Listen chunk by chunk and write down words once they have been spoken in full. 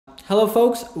Hello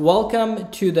folks, welcome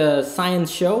to the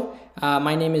science show.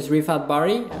 My name is Rifat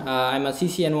Bari. I'm a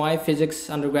CCNY physics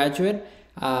undergraduate.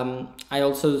 I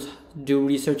also do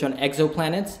research on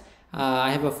exoplanets.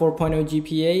 I have a 4.0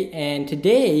 GPA, and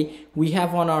today we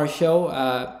have on our show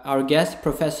our guest,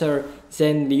 Professor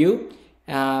Zhen Liu.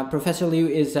 Professor Liu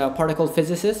is a particle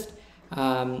physicist,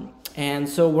 and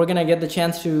so we're gonna get the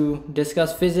chance to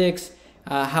discuss physics,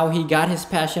 how he got his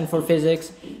passion for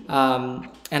physics,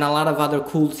 and a lot of other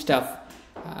cool stuff.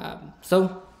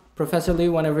 So, Professor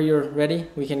Liu, whenever you're ready,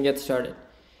 we can get started.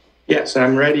 Yes,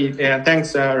 I'm ready.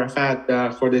 Thanks,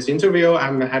 Rafat, for this interview.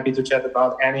 I'm happy to chat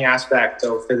about any aspect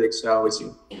of physics with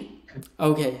you.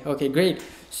 Okay, great.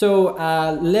 So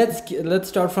let's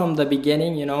start from the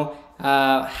beginning.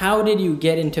 How did you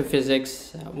get into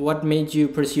physics? What made you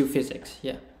pursue physics?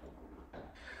 Yeah.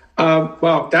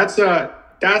 Well, that's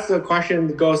a question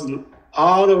that goes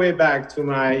all the way back to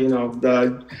my,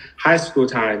 the high school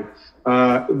time.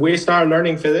 We started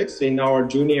learning physics in our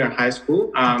junior high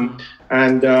school,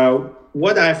 and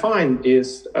what I find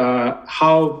is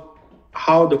how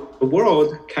the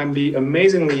world can be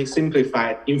amazingly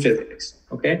simplified in physics.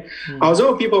 Okay,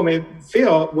 although people may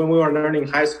feel when we were learning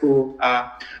high school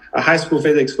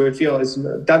physics, we feel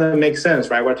it doesn't make sense,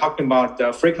 right? We're talking about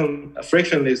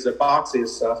frictionless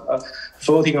boxes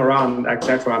floating around,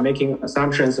 etc., making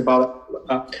assumptions about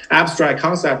abstract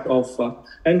concept of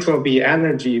entropy,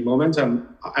 energy,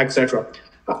 momentum, etc.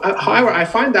 However, I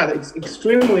find that it's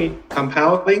extremely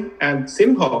compelling and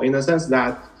simple in the sense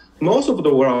that most of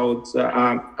the world's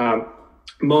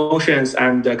motions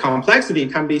and complexity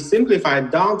can be simplified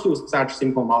down to such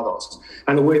simple models.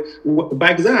 And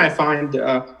back then, I find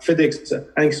physics an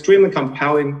extremely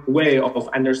compelling way of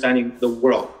understanding the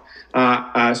world.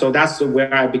 So that's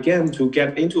where I began to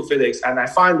get into physics, and I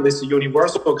find this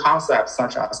universal concepts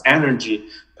such as energy,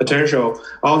 potential,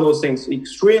 all those things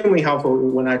extremely helpful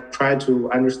when I try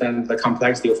to understand the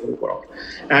complexity of the world.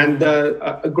 And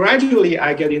gradually,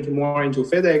 I get more into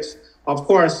physics. Of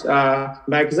course,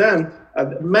 back then,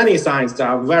 many sciences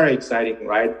are very exciting,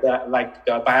 right? Like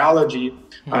biology,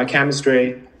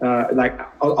 chemistry, like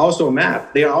also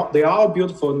math. They are all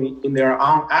beautiful in their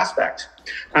own aspect.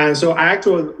 And so I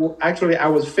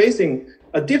was facing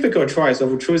a difficult choice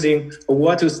of choosing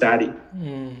what to study.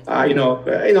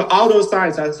 All those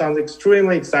sciences sounds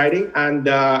extremely exciting, and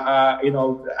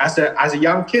as a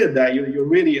young kid, you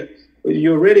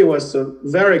really was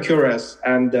very curious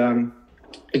and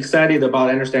excited about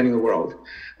understanding the world.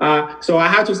 So I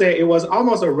have to say it was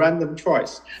almost a random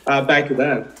choice back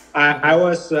then. I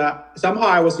was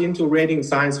into reading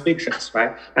science fictions,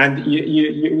 right? And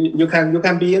you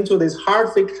can be into this hard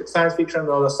science fiction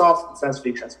or the soft science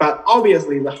fictions, but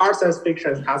obviously the hard science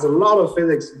fiction has a lot of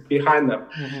physics behind them.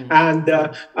 And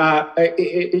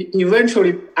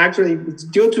eventually, actually,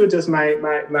 due to just my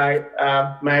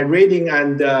reading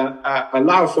and a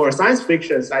love for science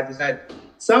fictions, I decided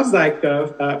sounds like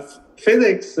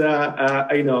physics,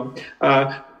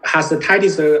 has the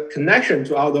tightest connection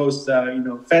to all those,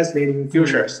 fascinating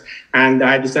futures. And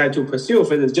I decided to pursue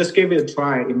physics, just give it a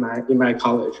try in my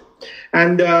college.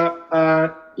 And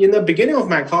in the beginning of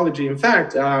my college, in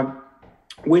fact,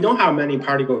 we don't have many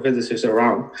particle physicists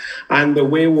around. And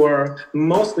we were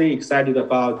mostly excited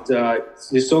about the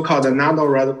so-called nano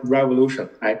revolution,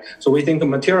 right? So we think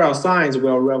material science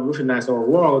will revolutionize our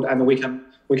world, and we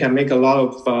can make a lot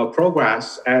of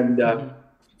progress and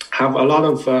have a lot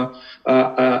of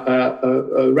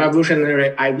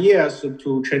revolutionary ideas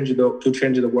to change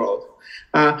the world.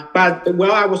 But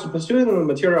while I was pursuing the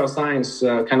material science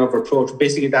kind of approach,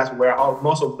 basically that's where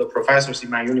most of the professors in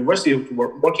my university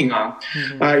were working on.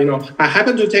 I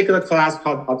happened to take a class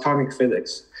called atomic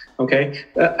physics. Okay,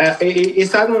 it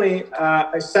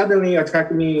suddenly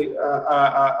attracted me,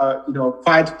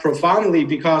 quite profoundly,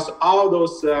 because all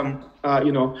those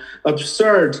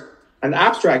absurd and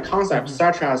abstract concepts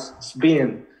such as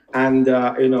spin and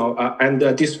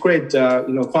discrete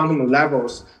quantum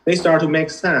levels, they start to make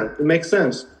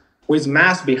sense with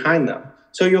math behind them.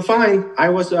 So you find I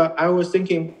was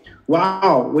thinking,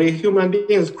 wow, we human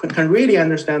beings can really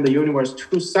understand the universe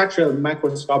to such a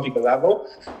microscopic level,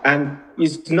 and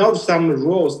it's not some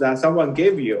rules that someone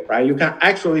gave you, right? You can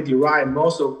actually derive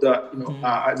most of the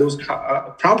those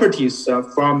properties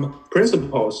from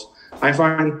principles. I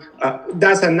find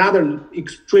that's another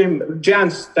extreme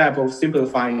giant step of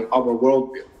simplifying our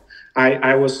worldview.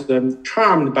 I was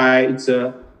charmed by its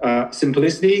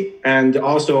simplicity, and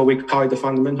also we call it the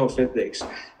fundamental physics.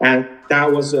 And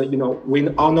that was, we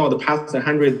all know the past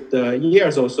 100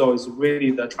 years or so is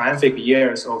really the triumphant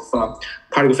years of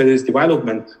particle physics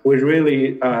development, which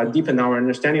really deepened our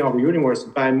understanding of the universe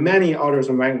by many orders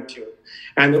of magnitude.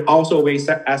 And also we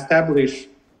establish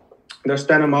the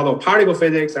standard model of particle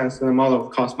physics and standard model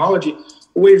of cosmology.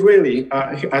 We really,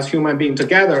 as human beings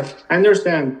together,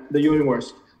 understand the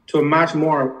universe to a much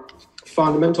more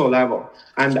fundamental level.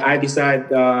 And I decided,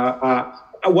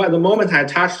 the moment I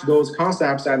touched those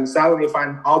concepts and suddenly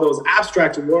find all those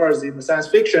abstract words in the science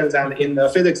fictions and in the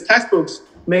physics textbooks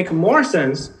make more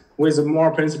sense with more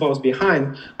principles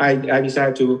behind, I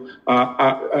decided to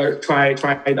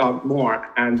try it out more,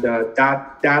 and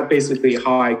that basically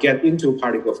how I get into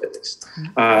particle physics.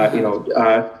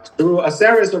 Through a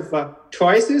series of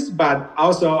choices, but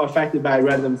also affected by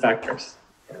random factors.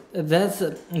 That's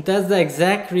the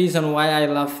exact reason why I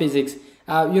love physics.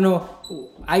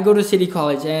 I go to City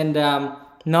College, and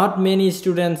not many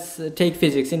students take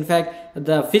physics. In fact,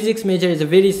 the physics major is a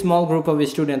very small group of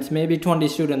students, maybe 20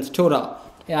 students total.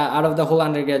 Out of the whole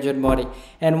undergraduate body.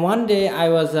 And one day I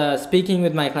was speaking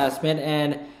with my classmate,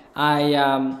 and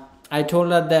I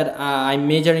told her that I'm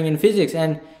majoring in physics,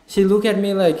 and she looked at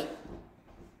me like,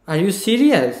 "Are you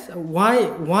serious? Why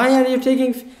are you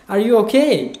taking? Are you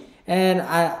okay?" And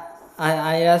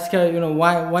I asked her,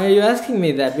 why are you asking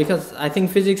me that? Because I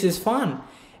think physics is fun.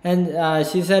 And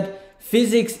she said,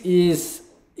 physics is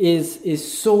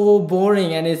so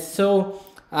boring, and it's so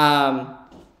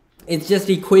it's just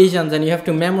equations and you have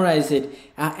to memorize it.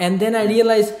 And then I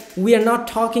realized we are not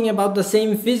talking about the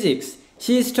same physics.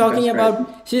 She's talking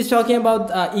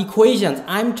about equations.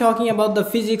 I'm talking about the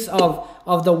physics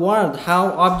of the world, how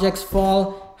objects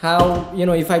fall, how,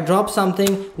 if I drop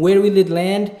something, where will it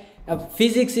land?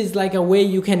 Physics is like a way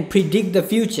you can predict the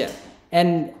future.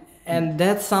 And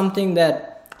that's something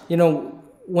that,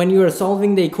 when you are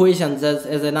solving the equations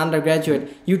as an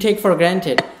undergraduate, you take for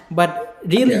granted. But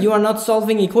really, you are not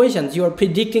solving equations. You are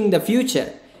predicting the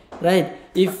future, right?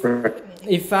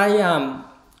 If I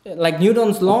like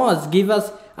Newton's laws give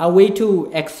us a way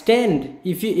to extend.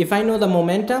 If I know the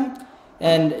momentum,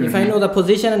 and if I know the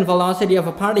position and velocity of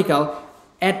a particle,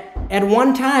 at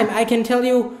one time I can tell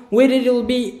you where it will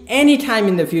be any time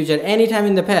in the future, any time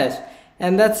in the past,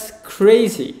 and that's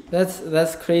crazy.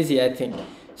 That's crazy, I think.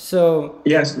 So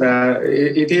yes,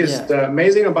 it is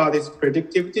amazing about this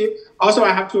predictivity. Also,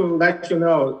 I have to let you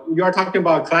know, you are talking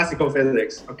about classical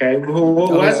physics, okay?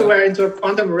 Once we're into a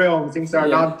quantum realm, things are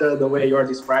not the way you are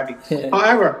describing.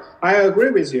 However, I agree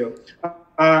with you.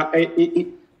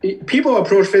 People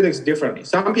approach physics differently.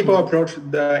 Some people approach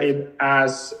it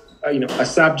as a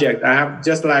subject. I have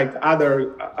just like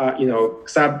other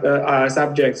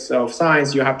subjects of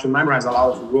science. You have to memorize a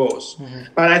lot of rules.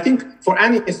 But I think for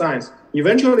any science,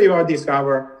 eventually you will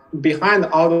discover behind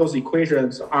all those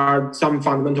equations are some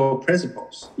fundamental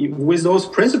principles. With those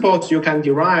principles, you can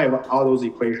derive all those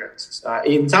equations.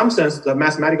 In some sense, the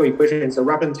mathematical equation is a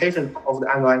representation of the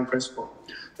underlying principle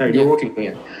that you're working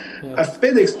in.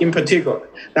 Physics in particular,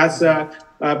 that's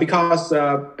because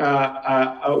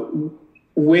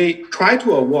we try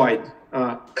to avoid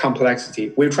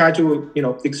complexity. We try to,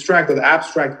 extract the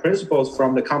abstract principles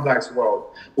from the complex world.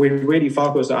 We really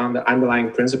focus on the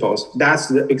underlying principles. That's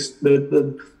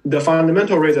the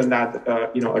fundamental reason that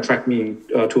attract me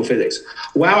to physics.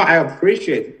 While I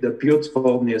appreciate the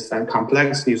beautifulness and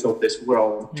complexities of this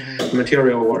world,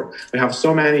 material world, we have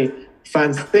so many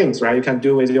fun things, right? You can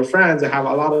do with your friends and have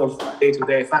a lot of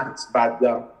day-to-day fun. But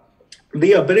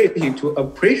the ability to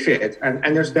appreciate and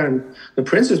understand the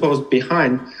principles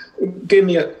behind gave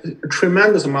me a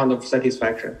tremendous amount of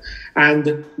satisfaction,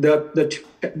 and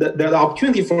the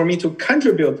opportunity for me to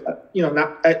contribute,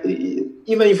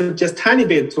 even if it's just tiny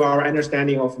bit to our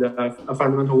understanding of the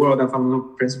fundamental world and fundamental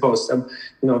principles,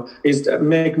 is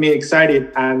make me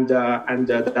excited, and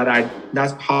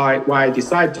that's why I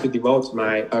decided to devote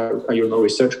my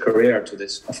research career to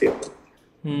this field.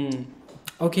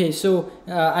 Okay, so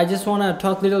I just want to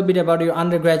talk a little bit about your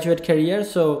undergraduate career.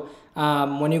 So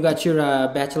when you got your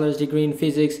bachelor's degree in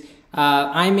physics,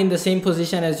 I'm in the same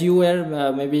position as you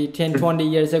were maybe 10, 20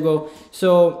 years ago.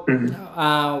 So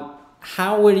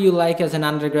how were you like as an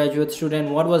undergraduate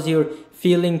student? What was your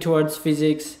feeling towards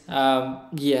physics?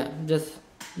 Just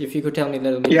if you could tell me a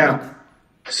little bit.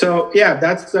 So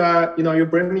that's you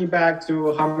bring me back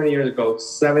to how many years ago?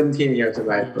 17 years ago,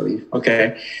 I believe.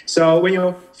 Okay. So when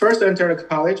you first entered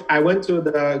college, I went to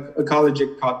the college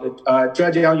called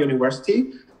Zhejiang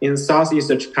University in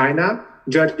southeast China.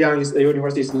 Zhejiang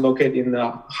University is located in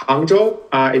Hangzhou.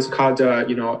 It's called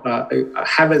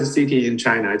Heaven City in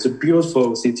China. It's a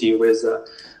beautiful city with the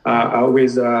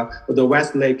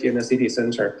West Lake in the city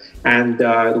center, and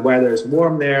the weather is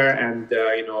warm there, and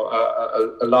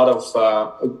a lot of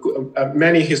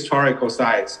many historical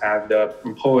sites and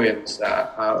poets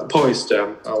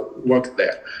work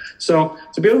there. So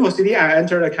it's a beautiful city. I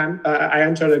entered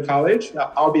the college.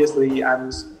 Obviously, I'm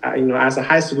as a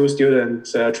high school student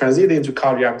transiting into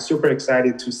college, I'm super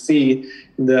excited to see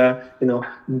the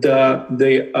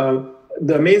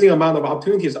amazing amount of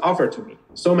opportunities offered to me.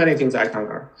 So many things I can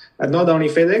learn. And not only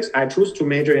physics, I choose to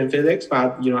major in physics,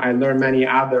 but I learned many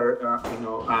other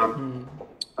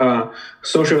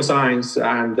social science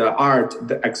and art,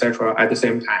 etc. at the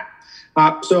same time.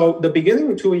 So the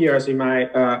beginning 2 years in my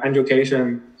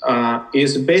education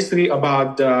is basically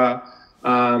about how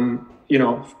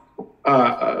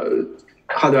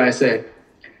do I say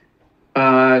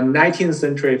 19th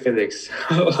century physics,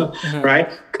 right?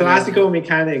 Classical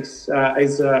mechanics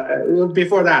is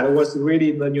before that it was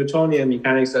really the Newtonian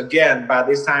mechanics again, but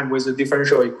this time with the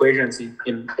differential equations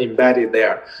embedded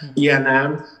there, E and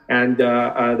M, and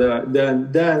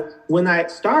then when I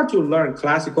start to learn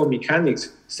classical mechanics,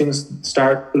 things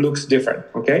looks different.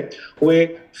 Okay,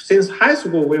 since high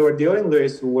school we were dealing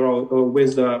with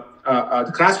the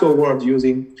classical world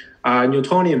using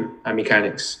Newtonian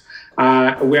mechanics.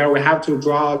 Where we have to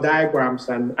draw diagrams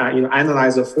and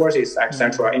analyze the forces,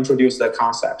 etc., introduce the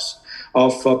concepts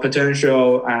of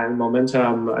potential and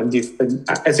momentum and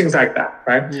things like that,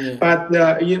 right? Yeah. But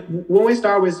when we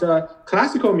start with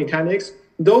classical mechanics,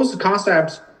 those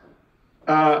concepts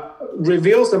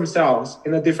reveal themselves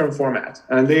in a different format,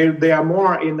 and they are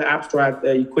more in the abstract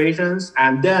equations,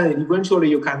 and then eventually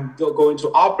you can go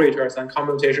into operators and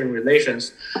commutation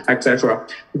relations, etc.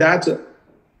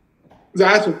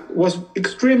 That was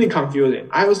extremely confusing.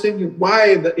 I was thinking,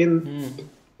 why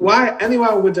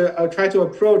anyone would try to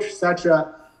approach such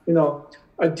a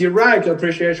direct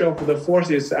appreciation of the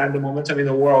forces and the momentum in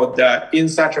the world in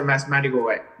such a mathematical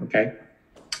way. Okay,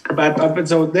 but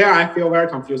so there I feel very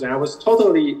confused. I was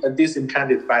totally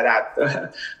disenchanted by that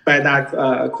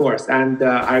course, and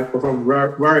I performed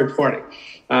very poorly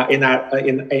in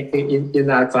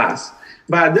that class.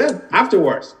 But then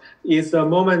afterwards, is the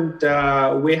moment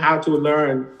we have to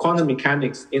learn quantum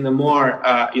mechanics in a more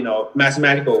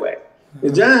mathematical way.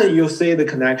 Then you see the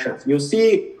connections. You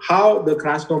see how the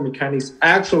classical mechanics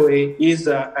actually is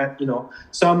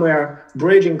somewhere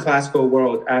bridging classical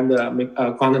world and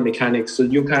quantum mechanics. So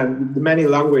you can many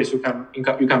languages you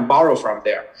can borrow from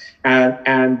there,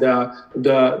 and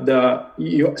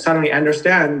you suddenly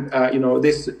understand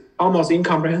this almost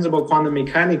incomprehensible quantum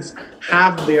mechanics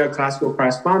have their classical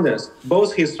correspondence,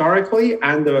 both historically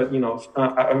and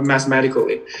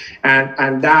mathematically,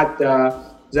 and that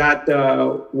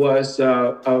was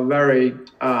a very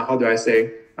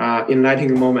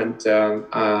enlightening moment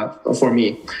for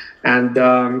me, and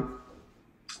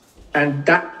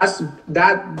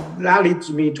that leads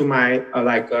me to my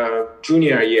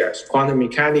junior years, quantum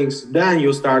mechanics. Then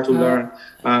you start to learn.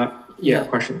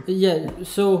 Question. Yeah.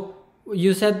 So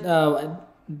you said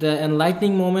the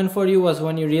enlightening moment for you was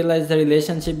when you realized the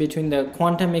relationship between the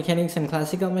quantum mechanics and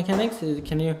classical mechanics.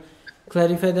 Can you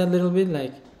clarify that a little bit?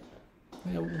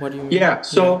 What do you mean? Yeah.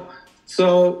 So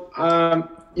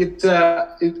it's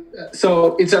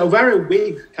a very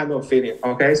weak kind of feeling.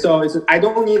 Okay. So I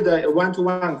don't need the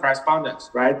one-to-one correspondence,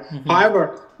 right? Mm-hmm.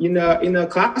 However, in the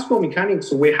classical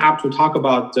mechanics, we have to talk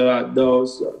about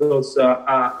those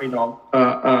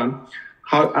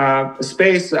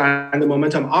space and the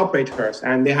momentum operators,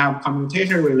 and they have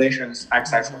commutation relations,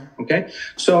 etc. Okay,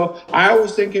 so I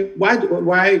was thinking, why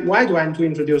do I need to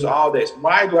introduce all this?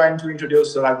 Why do I need to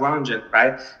introduce Lagrangian,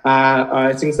 right?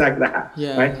 Things like that,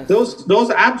 right? Those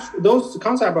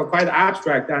concepts are quite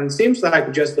abstract and seems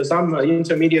like just some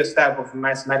intermediate step of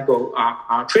mathematical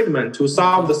treatment to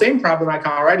solve the same problem I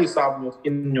can already solve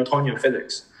in Newtonian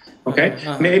physics. Okay,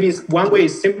 maybe one way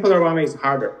is simpler, one way is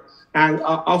harder. And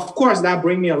of course, that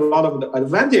brings me a lot of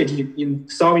advantage in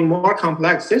solving more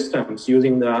complex systems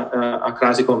using the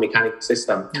classical mechanics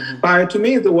system. Mm-hmm. But to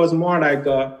me, it was more like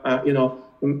a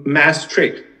math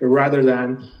trick rather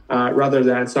than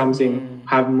something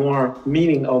have more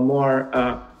meaning or more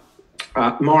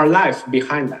life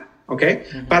behind that. Okay,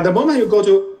 but the moment you go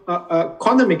to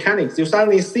quantum mechanics, you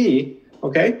suddenly see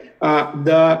the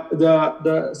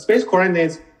space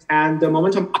coordinates and the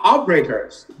momentum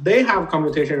operators, they have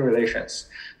commutation relations.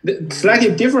 Slightly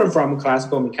different from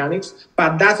classical mechanics,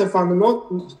 but that's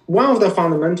one of the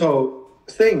fundamental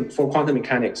thing for quantum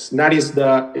mechanics. That is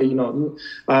the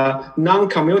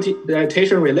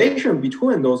non-commutation relation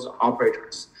between those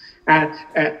operators. And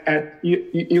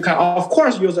you can, of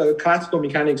course, use classical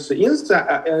mechanics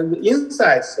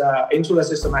insights into the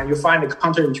system, and you find the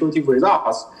counterintuitive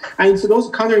results. And it's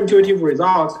those counterintuitive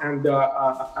results and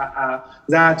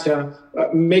that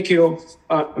make you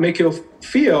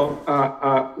feel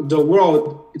the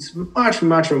world is much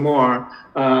more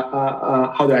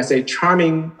how do I say,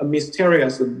 charming,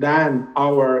 mysterious than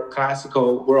our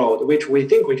classical world, which we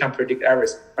think we can predict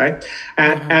everything, right?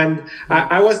 And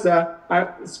I was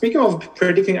speaking of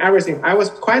predicting everything, I was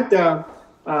quite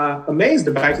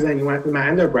amazed back then in my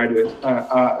undergraduate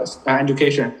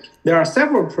education. There are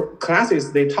several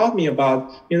classes they taught me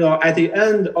about, at the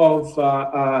end of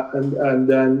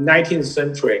the 19th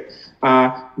century,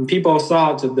 people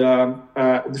thought the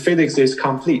physics is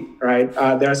complete, right?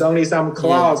 There's only some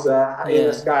clouds in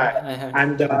the sky.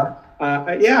 And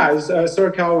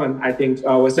Sir Kelvin, I think,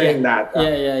 was saying that.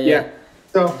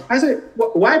 So I said,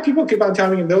 why people keep on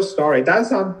telling me those stories? That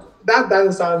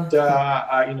doesn't sound,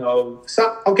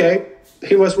 okay,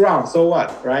 he was wrong, so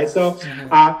what, right? So,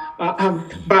 but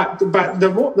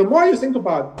the more you think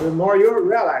about it, the more you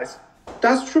realize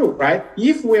that's true, right?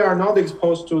 If we are not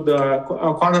exposed to the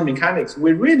quantum mechanics,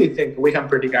 we really think we can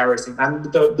predict everything.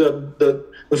 And the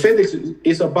physics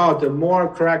is about the more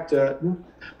correct,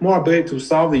 more ability to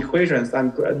solve the equations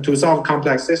and to solve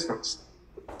complex systems.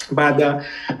 But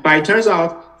it turns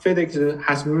out physics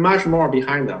has much more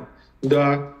behind them.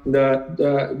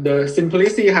 The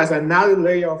simplicity has another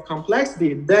layer of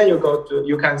complexity. Then you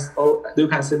can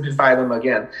simplify them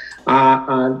again.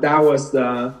 That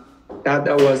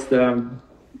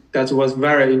was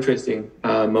very interesting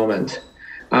moment.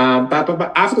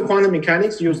 But after quantum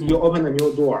mechanics, you open a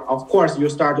new door. Of course, you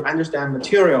start to understand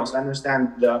materials,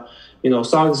 understand the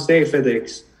solid state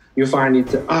physics. You find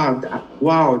it,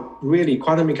 wow, really,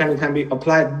 quantum mechanics can be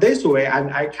applied this way, and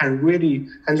I can really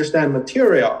understand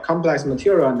complex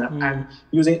material, and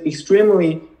using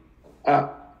extremely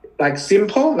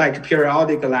simple,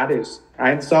 periodic lattice,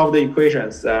 and solve the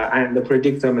equations and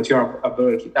predict the material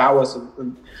ability. That was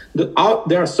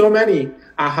there are so many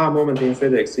aha moments in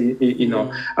physics. When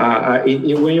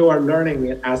you are learning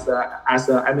it as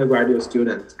an undergraduate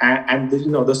student, and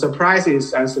the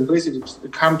surprises and simplicity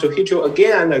come to hit you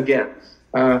again and again.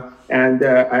 And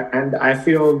I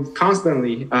feel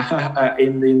constantly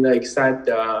in the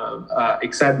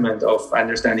excitement of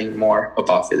understanding more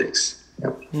about physics.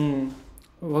 Yeah.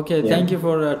 Okay, thank you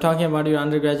for talking about your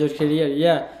undergraduate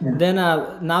career. Then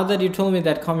now that you told me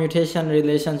that commutation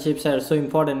relationships are so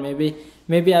important, maybe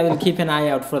I will keep an eye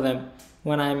out for them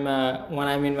when I'm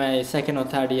in my second or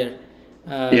third year.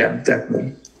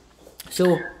 Definitely.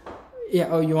 So,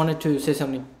 you wanted to say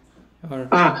something? Maybe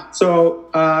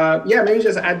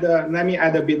just let me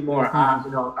add a bit more.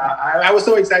 I was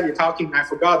so excited talking, I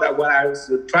forgot that what I was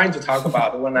trying to talk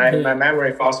about when my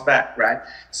memory falls back, right?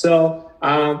 So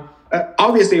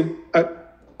obviously,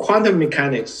 quantum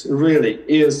mechanics really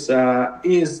is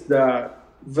the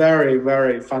very,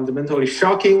 very fundamentally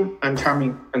shocking and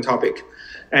charming topic.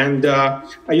 And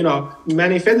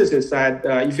many physicists said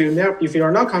if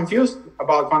you're not confused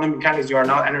about quantum mechanics, you are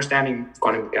not understanding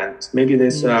quantum mechanics. Maybe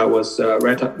this was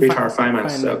Richard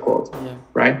Feynman's quote,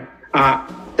 right?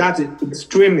 That's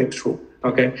extremely true.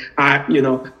 Okay,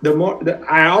 the more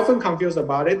I often confused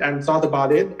about it and thought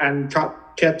about it and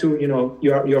get to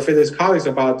your physics colleagues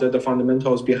about the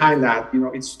fundamentals behind that.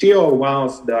 It's still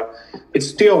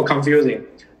confusing.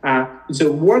 It's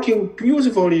working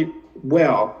beautifully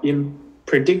well in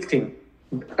predicting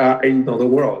the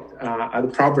world,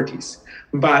 the properties,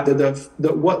 but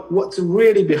what's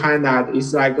really behind that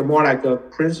is more like a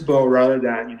principle rather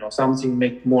than something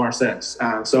make more sense.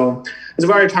 So it's a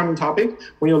very charming topic.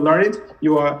 When you learn it,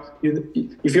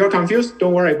 if you're confused,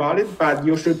 don't worry about it, but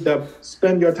you should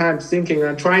spend your time thinking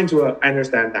and trying to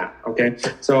understand that. Okay,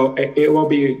 so it will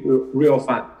be real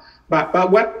fun.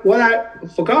 But what I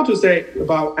forgot to say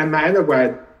about my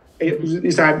undergrad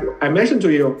is I mentioned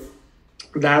to you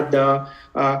that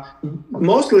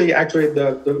mostly actually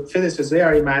the physicists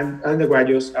there in my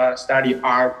undergraduate study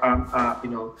are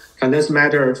condensed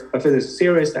matter physics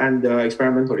theorists and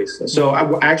experimentalists. So I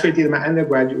actually did my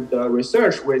undergraduate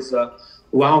research with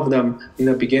one of them in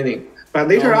the beginning. But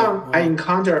later on, I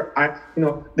encountered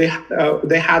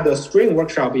they had a string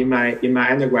workshop in my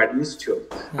undergrad institute.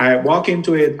 I walked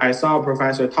into it. I saw a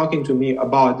professor talking to me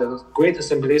about the great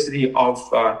simplicity of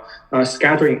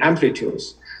scattering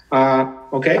amplitudes.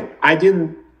 I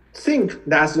didn't think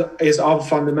that is of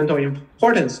fundamental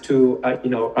importance to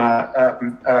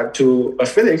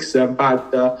physics,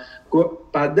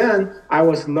 but then I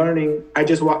was learning. I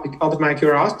just out of my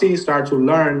curiosity started to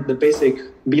learn the basic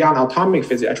beyond atomic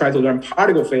physics. I tried to learn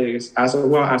particle physics as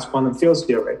well as quantum field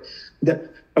theory.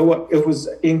 It was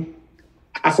in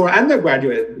for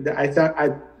undergraduate. I thought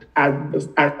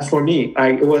for me,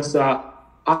 it was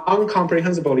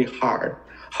incomprehensibly hard.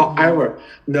 However,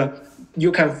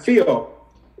 you can feel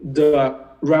the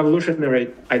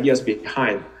revolutionary ideas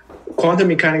behind quantum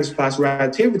mechanics plus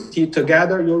relativity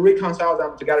together. You reconcile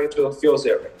them together into a field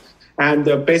theory, and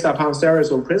based upon series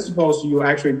of principles, you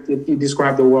actually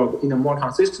describe the world in a more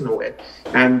consistent way,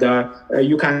 and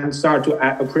you can start to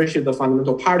appreciate the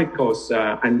fundamental particles,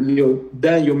 and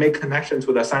then you make connection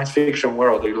to the science fiction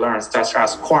world you learn, such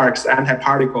as quarks,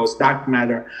 antiparticles, dark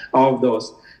matter, all of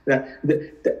those.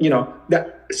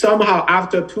 Somehow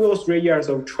after 2 or 3 years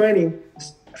of training,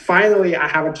 finally I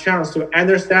have a chance to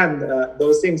understand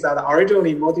those things that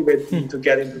originally motivated me to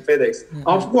get into physics.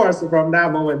 Of course, from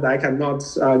that moment, I cannot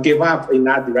give up in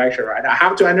that direction, right? I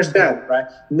have to understand, right?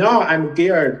 Now I'm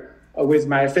geared with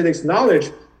my physics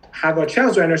knowledge, have a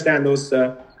chance to understand those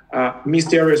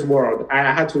mysterious world.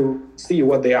 I had to see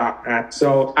what they are.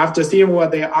 So after seeing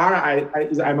what they are,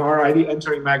 I'm already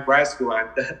entering my grad school, and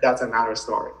that's another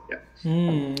story. Yeah.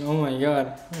 Oh my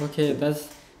God. Okay, that's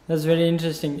very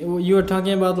interesting. You were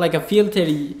talking about like a field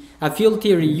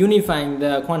theory unifying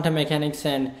the quantum mechanics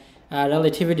and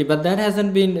relativity, but that's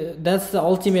the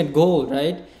ultimate goal,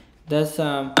 right?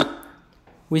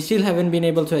 We still haven't been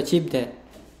able to achieve that.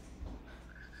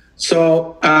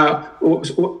 So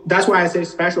that's why I say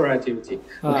special relativity.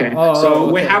 Okay.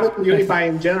 We haven't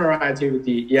unified general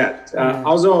relativity yet.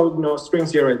 Although string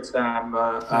theories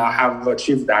have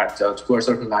achieved that to a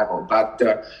certain level, but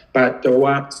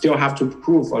one still have to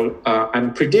prove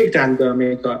and predict and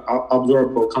make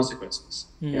observable consequences.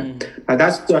 Yeah.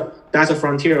 That's a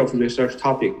frontier of research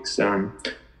topics. When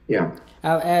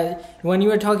you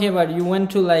were talking about, you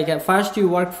went to first you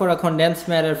worked for a condensed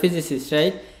matter physicist,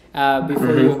 right?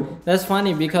 Before that's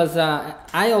funny because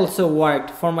I also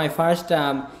worked for my first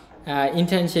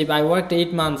internship. I worked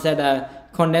 8 months at a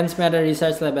condensed matter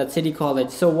research lab at City College.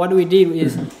 So what we did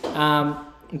is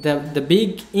the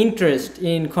big interest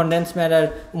in condensed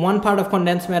matter. One part of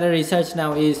condensed matter research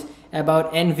now is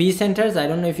about NV centers. I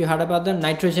don't know if you heard about them,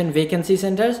 nitrogen vacancy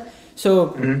centers.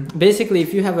 So basically,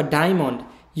 if you have a diamond,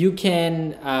 you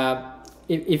can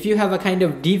if you have a kind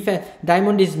of defect,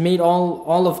 diamond is made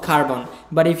all of carbon,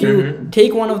 but if you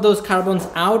take one of those carbons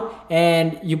out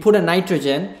and you put a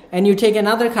nitrogen, and you take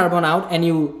another carbon out and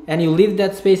you leave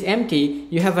that space empty,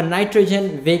 you have a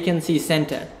nitrogen vacancy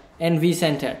center, NV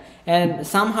center, and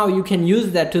somehow you can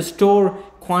use that to store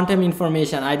quantum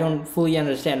information. I don't fully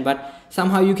understand, but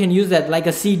somehow you can use that like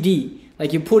a CD.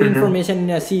 Like you put information in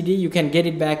a CD, you can get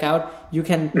it back out. You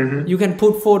can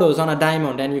put photos on a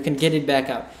diamond and you can get it back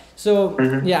out. So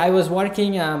yeah, I was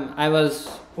working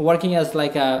as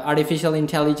like a artificial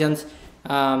intelligence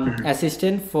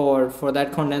assistant for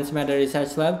that condensed matter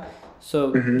research lab.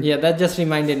 So yeah, that just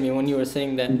reminded me when you were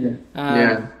saying that.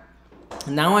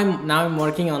 Now I'm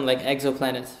working on like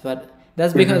exoplanets, but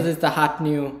that's because it's the hot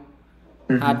new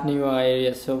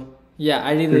area. So yeah,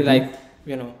 I really like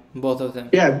both of them.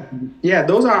 Yeah,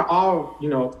 those are all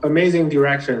amazing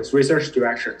directions, research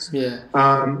directions.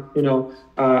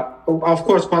 Of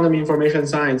course, quantum information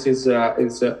science is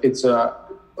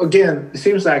again, it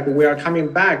seems like we are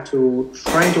coming back to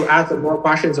trying to ask more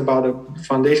questions about the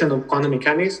foundation of quantum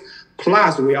mechanics.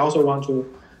 Plus, we also want to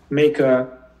make a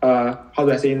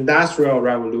industrial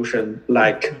revolution,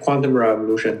 like quantum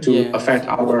revolution, to affect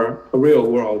our real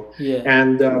world.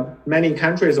 And many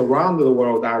countries around the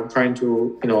world are trying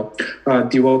to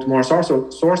devote more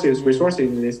resources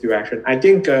in this direction. I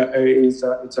think it's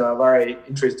a very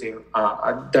interesting,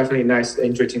 definitely nice,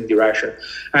 interesting direction.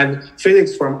 And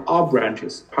physics from all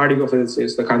branches, particle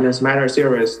physicists, the condensed matter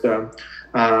theorists, the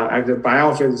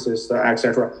biophysicists,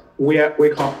 etc. We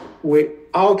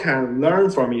all can learn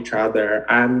from each other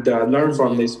and learn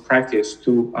from this practice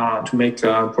to make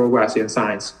progress in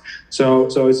science. So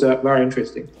it's very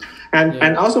interesting.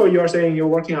 And also you're saying you're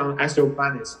working on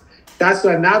exoplanets. That's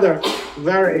another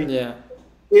very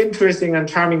interesting and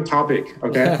charming topic.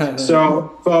 Okay, so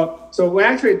we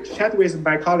actually chat with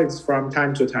my colleagues from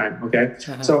time to time. Okay,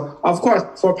 so of course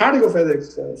for particle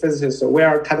physicists, we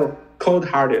are kind of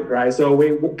cold-hearted, right? So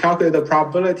we calculate the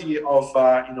probability of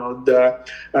where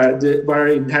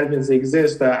intelligence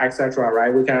exists, etc.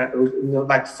 Right? We can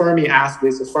like Fermi asked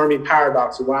this Fermi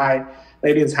paradox: why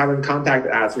aliens haven't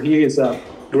contacted us. He is a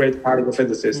great particle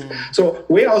physicist. So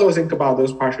we also think about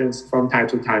those questions from time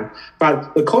to time.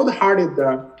 But the cold-hearted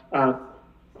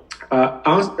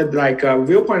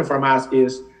viewpoint from us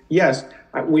is, yes,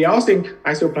 we all think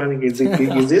exoplanet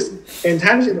exists,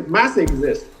 intelligent must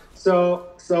exist. So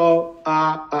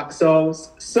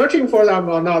searching for them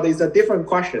or not is a different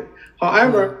question.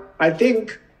 However, I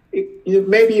think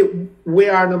maybe we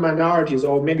are the minorities,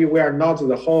 or maybe we are not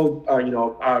the whole,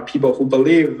 people who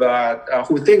believe,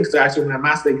 who think that exoplanet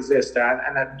must exist, and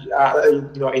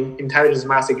intelligence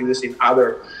must exist in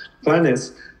other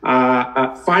planets.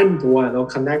 Find one or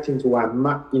connecting to one,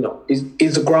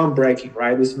 is groundbreaking,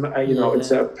 right? It's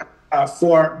it's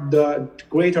for the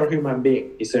greater human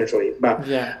being, essentially. But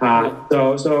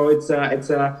so it's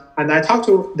and I talked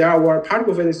to, there were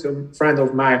particle physics friend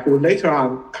of mine who later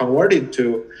on converted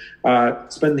to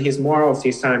spend more of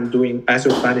his time doing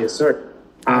exoplanet search.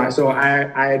 So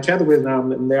I chatted with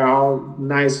them, and there are all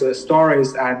nice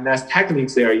stories and nice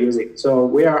techniques they are using. So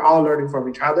we are all learning from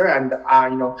each other, and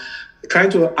trying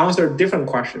to answer different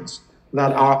questions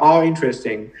that are all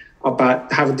interesting,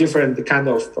 but have different kind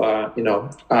of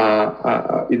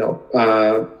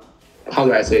how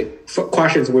do I say,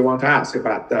 questions we want to ask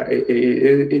about.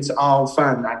 It's all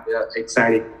fun and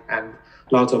exciting, and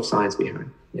lots of science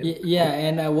behind.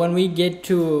 And when we get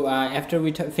to after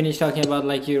we finish talking about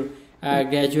like your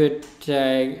graduate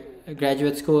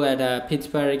school at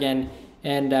Pittsburgh and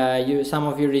some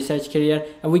of your research career,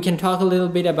 and we can talk a little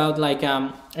bit about like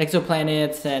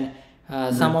exoplanets and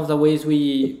some of the ways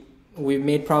we've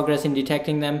made progress in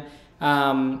detecting them,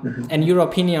 and your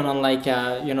opinion on like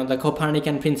the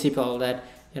Copernican principle that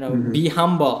be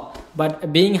humble.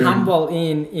 But being humble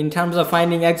in terms of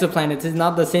finding exoplanets is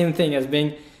not the same thing as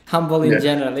being humble in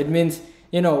general. It means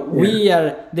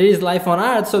there is life on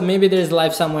Earth, so maybe there is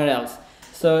life somewhere else.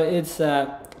 So it's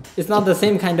not the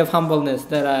same kind of humbleness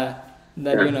that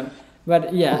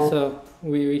but so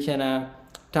we can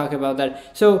talk about that.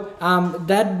 So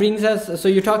that brings us, so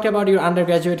you talked about your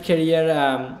undergraduate career,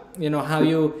 how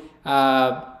you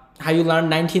learned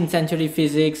 19th century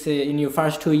physics in your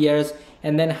first 2 years,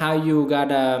 and then how you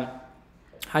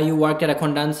worked at a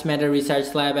condensed matter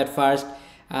research lab at first,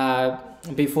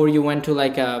 before you went to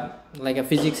like a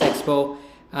physics expo,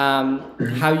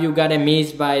 how you got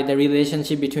amazed by the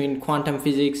relationship between quantum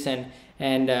physics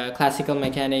and classical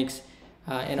mechanics,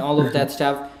 and all of that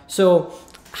stuff. So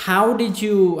how did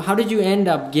you end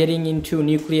up getting into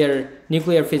nuclear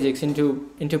physics,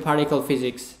 into particle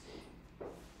physics?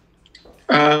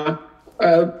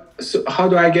 So how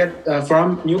do I get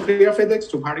from nuclear physics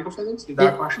to particle physics? Is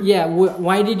that a question? Yeah.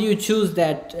 Why did you choose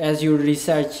that as your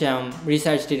research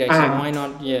direction? Why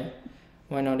not? Yeah.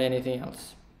 Why not anything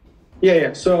else?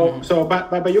 Yeah. So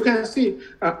but you can see,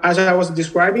 as I was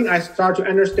describing, I start to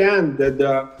understand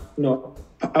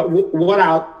what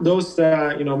are those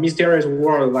mysterious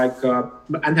world like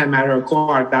antimatter,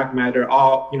 quark, dark matter,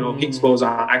 all Higgs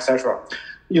boson, etc.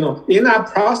 In that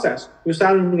process, you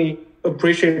suddenly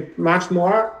appreciate much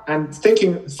more, and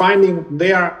finding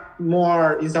they are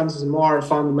more, in some sense, more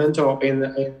fundamental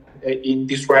in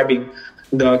describing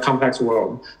the complex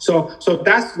world. So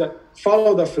that's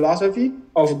follow the philosophy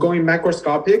of going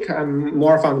macroscopic and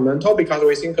more fundamental, because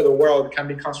we think the world can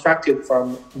be constructed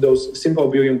from those simple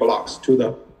building blocks to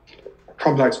the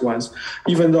complex ones,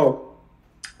 even though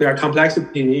there are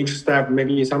complexity in each step.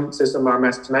 Maybe some systems are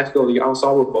mathematically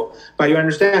unsolvable, but you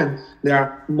understand there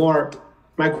are more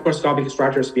microscopic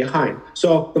structures behind.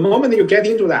 So the moment you get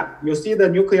into that, you see the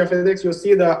nuclear physics, you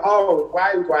see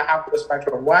why do I have the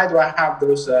spectrum? Why do I have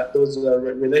those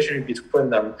relationship between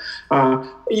them?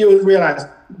 You realize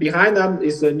behind them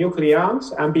is the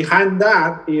nucleons, and behind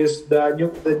that is the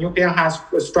nucleon has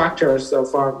structures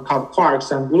called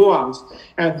quarks and gluons,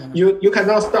 and you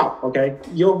cannot stop. Okay,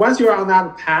 once you're on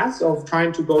that path of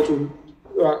trying to go to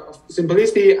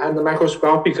simplicity and the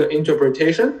microscopic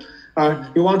interpretation,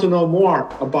 you want to know more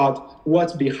about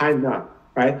what's behind them,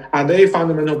 right? Are they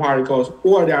fundamental particles,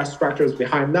 or there are structures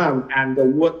behind them? And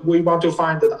what we want to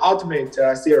find the ultimate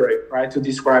theory, right, to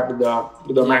describe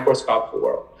the microscopic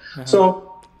world. So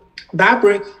that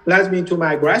led me to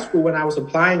my grad school. When I was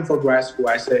applying for grad school,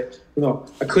 I said,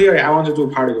 clearly I want to do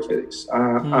particle physics.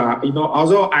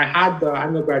 Although I had the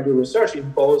undergraduate research in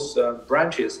both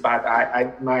branches, but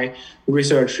my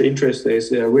research interest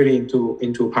is really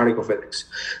into particle physics.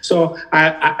 So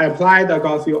I applied, I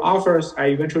got a few offers. I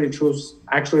eventually chose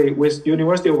actually with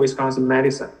University of Wisconsin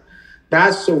Madison.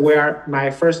 that's where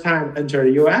my first time entered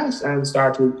the US and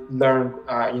start to learn,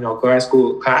 grad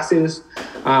school classes.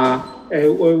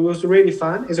 It was really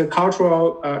fun. It's a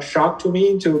cultural shock to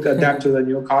me to adapt to the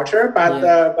new culture. But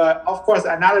of course,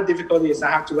 another difficulty is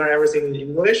I have to learn everything in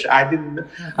English. I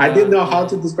didn't know how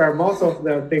to describe most of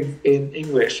the things in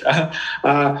English.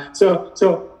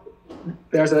 So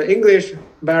there's an English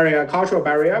barrier, cultural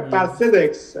barrier, but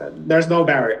physics, there's no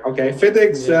barrier. Okay,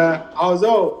 physics,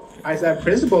 although I said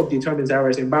principle determines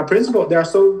everything, but principle, there are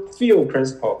so few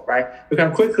principles, right? You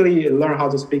can quickly learn how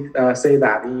to say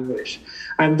that in English.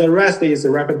 And the rest is a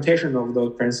repetition of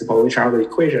those principles, which are the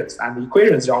equations. And the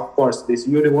equations, of course, is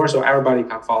universal, everybody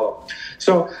can follow.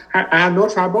 So I had no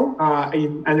trouble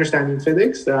in understanding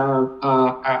physics when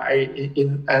I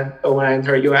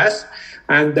entered US.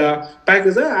 And back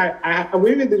then, I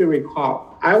really didn't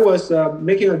recall. I was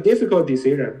making a difficult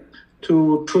decision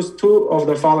to choose two of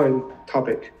the following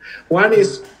topic. One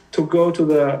is to go to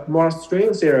the more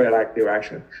string theory-like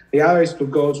direction. The other is to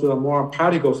go to the more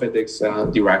particle physics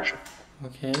direction.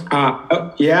 Okay.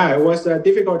 It was a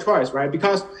difficult choice, right?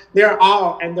 Because they're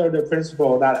all under the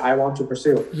principle that I want to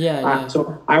pursue.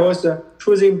 So I was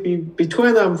choosing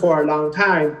between them for a long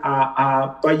time,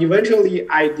 but eventually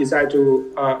I decided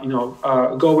to,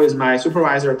 go with my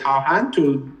supervisor Tao Han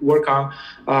to work on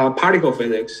particle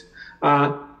physics.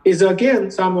 It's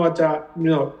again somewhat,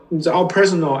 it's all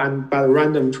personal and by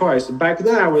random choice. Back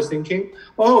then, I was thinking,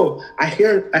 I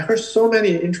heard so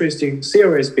many interesting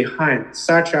theories behind,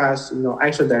 such as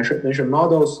extra-dimensional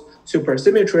models,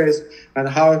 supersymmetries, and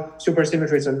how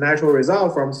supersymmetry is a natural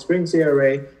result from string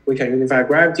theory. We can unify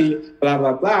gravity, blah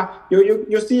blah blah.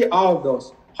 You see all of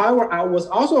those. However, that was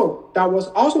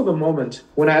also the moment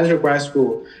when I entered grad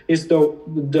school. Is the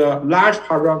Large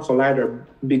Hadron Collider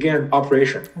began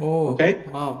operation. Okay.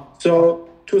 Wow. So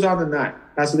 2009.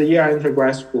 That's the year I entered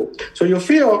grad school. So you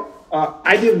feel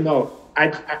I didn't know. I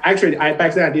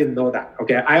back then I didn't know that.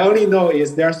 Okay. I only know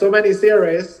is there are so many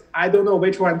theories. I don't know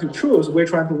which one to choose,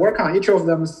 which one to work on. Each of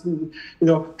them,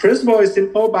 principle is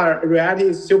simple, but reality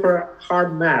is super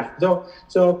hard math.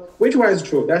 So which one is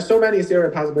true? There's so many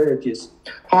theory possibilities.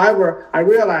 However, I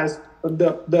realized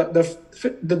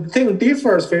the thing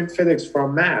differs physics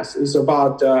from math is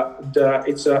about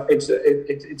it's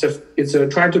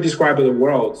trying to describe the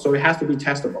world, so it has to be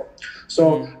testable.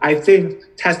 So I think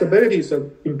testability is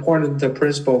an important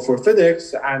principle for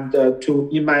physics, and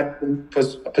in my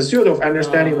pursuit of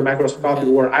understanding the microscopic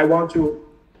world, I want to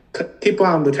keep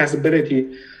on the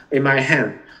testability in my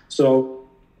hand. So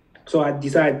I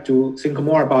decided to think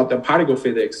more about the particle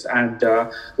physics and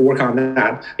work on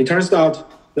that. It turns out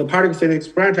the particle physics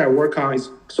branch I work on is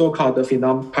so-called the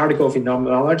particle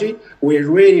phenomenology. We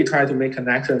really try to make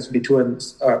connections between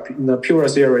the pure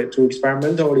theory to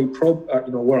experimentally probe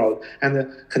world and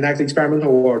connect the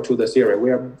experimental world to the theory. We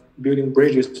are building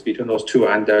bridges between those two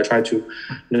and try to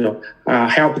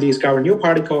help discover new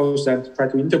particles and try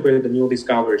to integrate the new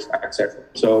discoveries, etc.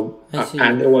 So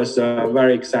and it was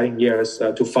very exciting years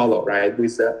to follow, right,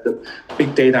 with the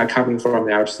big data coming from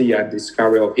the LHC and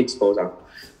discovery of Higgs boson.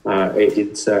 Has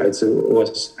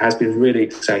been really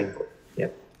exciting.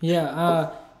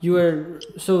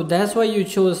 So that's why you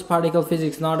chose particle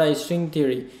physics, not a string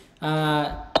theory.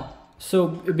 So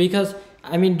because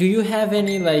do you have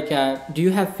any do you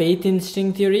have faith in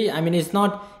string theory?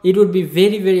 It would be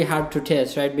very, very hard to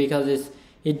test, right? Because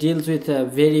it deals with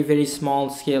very, very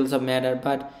small scales of matter.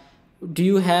 But do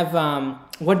you have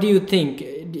what do you think?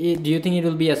 Do you think it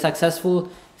will be a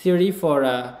successful theory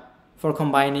for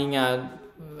combining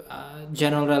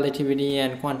general relativity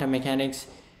and quantum mechanics?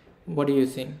 What do you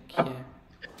think?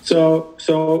 So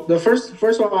the first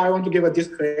of all, I want to give a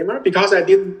disclaimer because I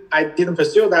didn't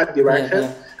pursue that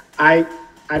direction.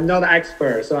 I'm not an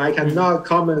expert, so I cannot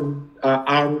comment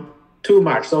on too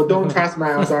much. So don't trust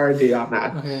my authority on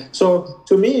that. Okay. So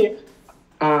to me,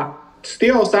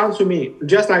 still sounds to me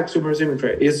just like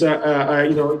supersymmetry. It's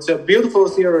it's a beautiful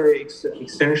theory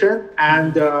extension,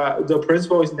 and the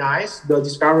principle is nice. The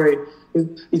discovery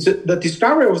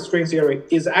of string theory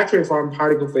is actually from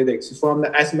particle physics, from the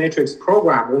S-matrix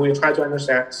program when we try to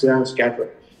understand scattering.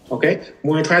 Okay,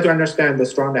 when we try to understand the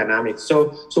strong dynamics.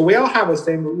 So we all have the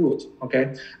same root.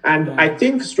 Okay, and I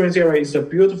think string theory is a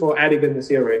beautiful, elegant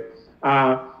theory.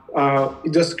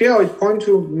 The scale is point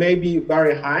to maybe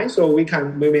very high, so we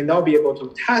may not be able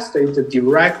to test it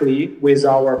directly with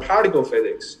our particle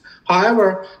physics.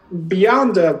 However,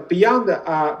 beyond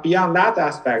that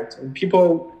aspect,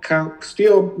 people can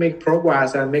still make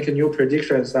progress and make new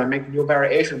predictions and make new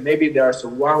variation. Maybe there's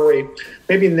one way.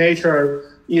 Maybe nature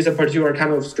is a particular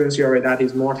kind of string theory that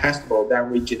is more testable than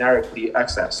we generically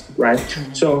access, right?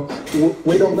 So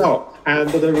we don't know. and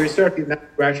the research in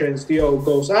that direction still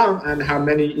goes on and have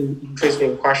many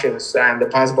interesting questions and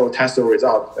possible test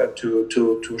results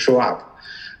to show up.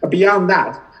 Beyond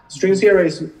that, string theory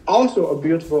is also a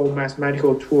beautiful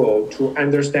mathematical tool to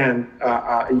understand,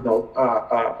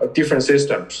 different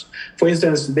systems. For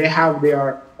instance, they have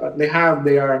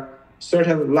their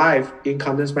certain life in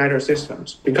condensed matter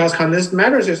systems, because condensed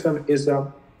matter system is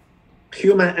a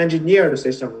human engineered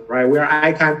system, right? Where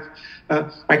I can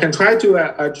try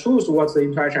to choose what's the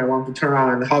interaction I want to turn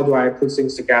on and how do I put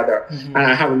things together. And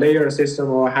I have a layer system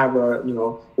or have a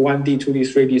 1D, 2D,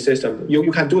 3D system. You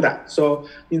can do that. So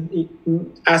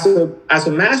as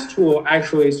a math tool,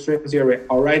 actually string theory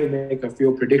already make a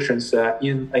few predictions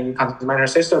in condensed matter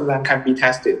system that can be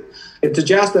tested. It's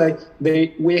just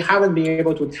we haven't been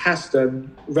able to test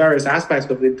various aspects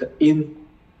of it in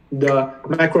the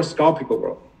microscopic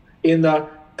world. In the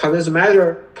condensed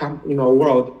matter,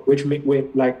 world, which we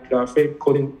Philip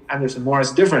Coding Anderson more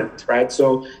is different, right?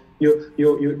 So you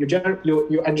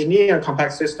engineer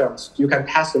complex systems. You can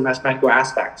test the mathematical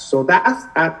aspects. So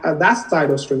that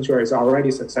side of string theory is already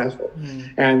successful,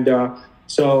 and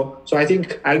so I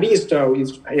think at least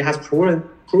it has proven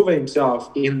itself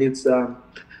in this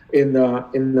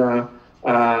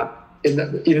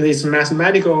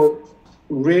mathematical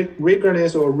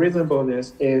rigorousness or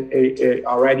reasonableness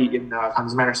already in the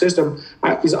condensed matter system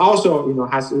is also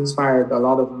has inspired a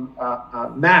lot of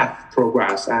math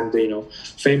progress, and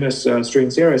famous string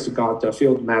theorists got the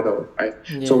field medal, right?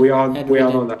 Yeah, so we all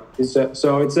know that.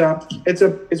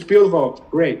 It's beautiful,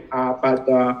 great, but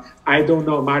I don't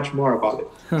know much more about it.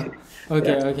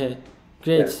 Okay,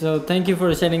 great. Yeah. So thank you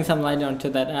for shedding some light onto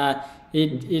that.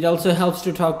 It also helps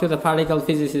to talk to the particle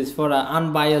physicists for an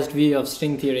unbiased view of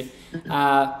string theory,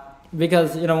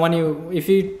 because if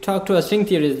you talk to a string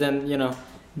theorist, then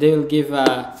they will give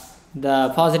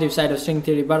the positive side of string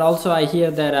theory. But also I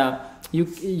hear that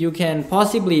you can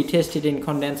possibly test it in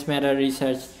condensed matter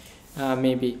research,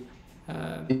 maybe.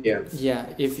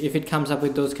 If it comes up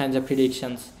with those kinds of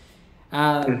predictions.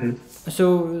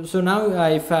 So now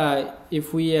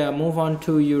if we move on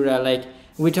to your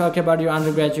we talked about your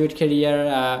undergraduate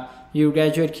career, your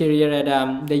graduate career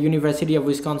at the University of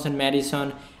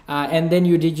Wisconsin-Madison, and then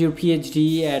you did your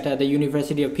PhD at the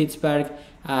University of Pittsburgh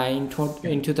in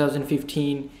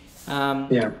 2015.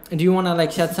 Do you want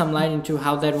to shed some light into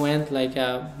how that went?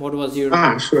 What was your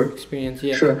experience?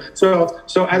 Yeah. Sure.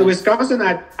 So at Wisconsin,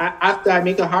 after I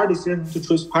made a hard decision to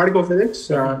choose particle physics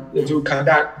to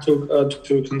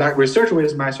conduct research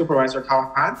with my supervisor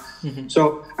Tao Han.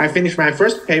 So I finished my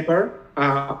first paper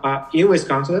in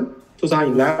Wisconsin,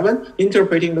 2011,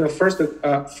 interpreting the first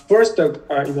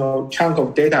chunk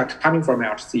of data coming from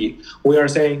LHC. We are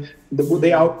saying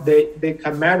they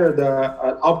can measure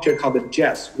the object called the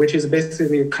jets, which is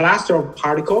basically a cluster of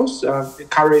particles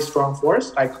carry strong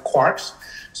force like quarks.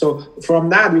 So from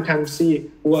that you can see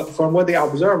from what they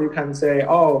observe, you can say,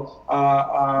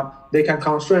 they can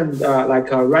constrain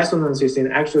resonances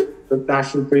in actual that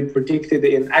should be predicted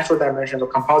in actual dimensions of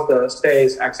composite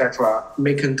states, etc.,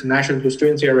 making connection to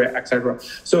string theory, etc.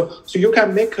 So you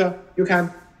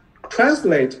can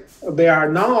translate their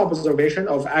non-observation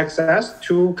of access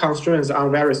to constraints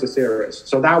on various theories.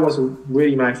 So that was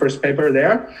really my first paper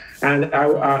there, and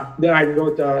then I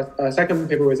wrote a second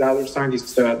paper with other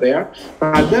scientists there.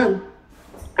 But then,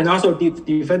 and also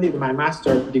defended my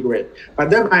master's degree. But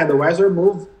then my advisor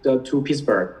moved to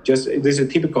Pittsburgh. This is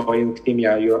typical in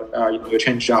academia. You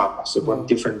change jobs from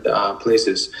different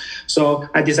places. So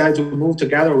I decided to move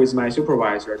together with my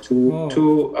supervisor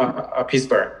to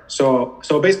Pittsburgh. So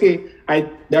basically,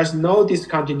 there's no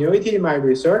discontinuity in my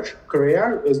research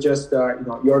career. It's just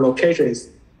your location is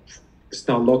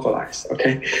not localized.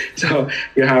 Okay, so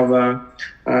you have a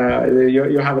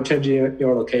change in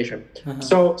your location.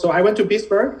 So I went to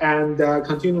Pittsburgh and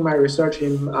continued my research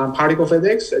in particle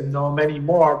physics, and know many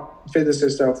more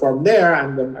physicists from there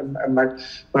and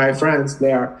my friends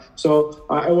there. So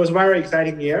it was very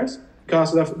exciting years,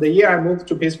 because the year I moved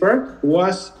to Pittsburgh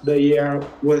was the year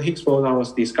when Higgs boson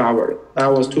was discovered. That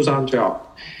was 2012,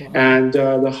 and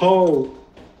the whole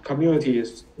community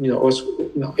it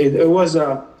was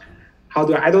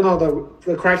I don't know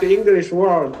the correct English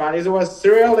word, but it was a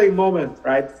thrilling moment,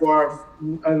 right, for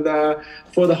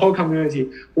the whole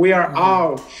community. We are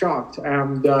all shocked,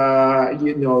 and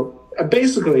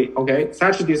basically,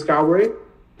 such a discovery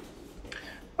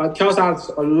tells us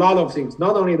a lot of things.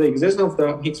 Not only the existence of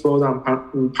the Higgs boson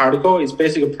particle, its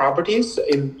basic properties.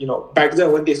 Back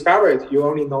then when discovered, you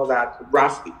only know that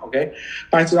roughly,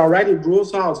 but it already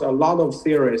rules out a lot of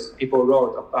theories people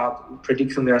wrote about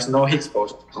predicting there's no Higgs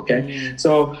boson,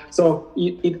 So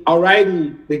it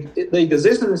already the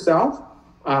existence itself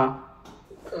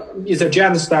it's a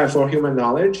giant step for human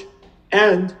knowledge.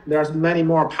 And there's many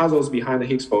more puzzles behind the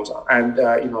Higgs boson, and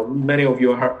many of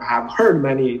you have heard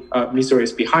many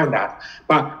mysteries behind that.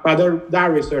 But that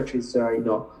research is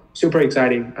super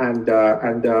exciting, and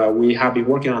we have been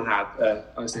working on that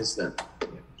since then.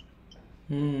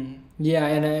 Yeah,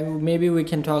 and maybe we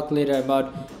can talk later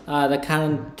about the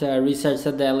current research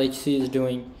that the LHC is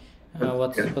doing,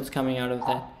 what's coming out of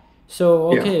that.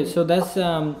 So okay, so that's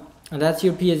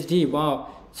your PhD. Wow.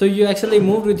 So you actually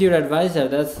moved with your advisor.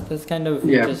 That's kind of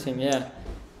interesting. Yeah.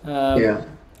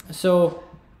 So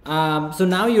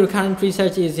now your current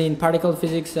research is in particle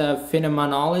physics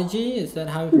phenomenology. Is that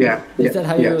how? Is that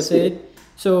how you say it?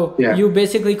 So you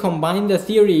basically combine the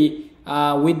theory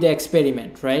with the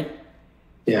experiment, right?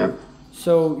 Yeah.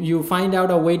 So you find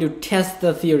out a way to test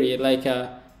the theory. Like,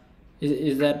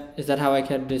 is that how I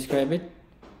can describe it?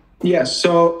 Yes.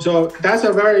 So that's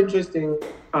a very interesting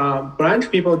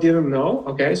branch people didn't know.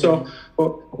 Okay, so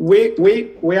we're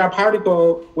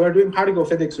doing particle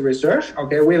physics research.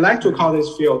 Okay, we like to call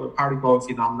this field particle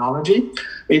phenomenology.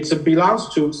 It belongs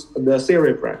to the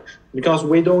theory branch because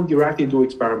we don't directly do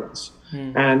experiments.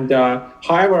 And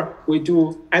however, we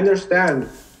do understand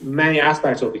many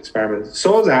aspects of experiments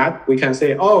so that we can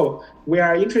say, oh, we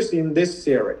are interested in this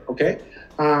theory. Okay,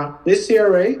 this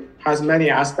theory has many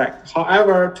aspects.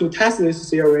 However, to test this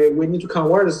theory, we need to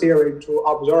convert the theory to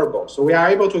observables. So we are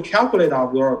able to calculate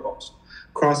observables,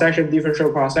 cross-section, differential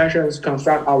cross-sections,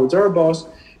 construct observables,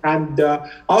 and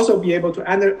also be able to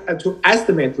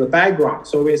estimate the background.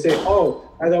 So we say, oh,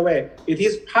 by the way, it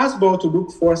is possible to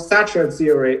look for such a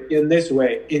theory in this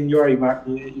way in your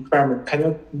experiment.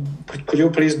 Could you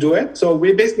please do it? So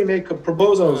we basically make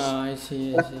proposals, I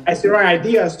see.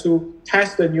 ideas to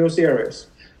test the new theories.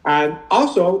 And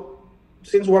also,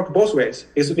 things work both ways.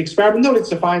 It's experimental, it's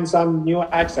to find some new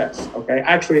access. Okay,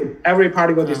 actually, every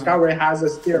particle discovery has a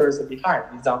theory behind,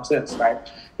 in some sense, right?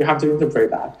 You have to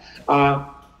interpret that.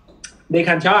 They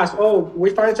can tell us, oh, we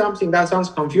find something that sounds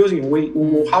confusing.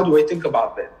 How do we think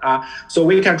about it? So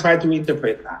we can try to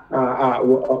interpret that.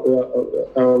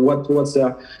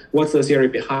 What's the theory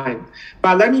behind?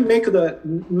 But let me make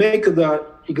the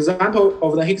example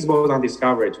of the Higgs boson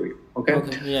discovery to you.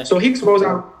 Okay. So Higgs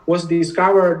boson was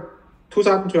discovered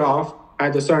 2012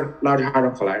 at the CERN Large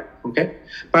Hadron Collider. Okay,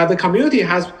 but the community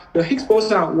the Higgs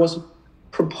boson was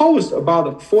proposed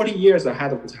about 40 years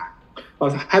ahead of time.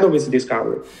 Ahead of its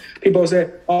discovery, people say,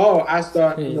 "Oh, as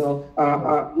the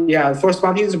for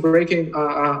spontaneous breaking,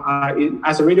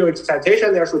 as a radio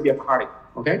excitation, there should be a particle."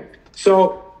 Okay,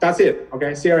 so that's it.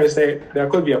 Okay, theory say there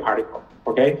could be a particle.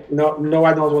 Okay, no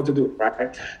one knows what to do,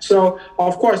 right? So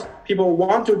of course, people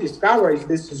want to discover if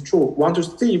this is true, want to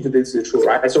see if this is true,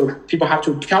 right? So people have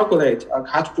to calculate,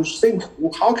 have to think,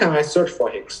 how can I search for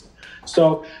Higgs?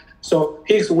 So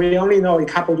Higgs, we only know it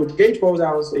coupled to gauge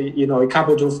bosons, it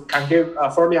coupled to can give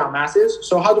fermion masses.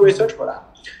 So how do we search for that?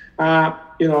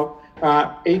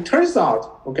 It turns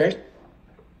out, okay,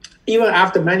 even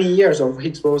after many years of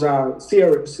Higgs boson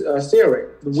theory,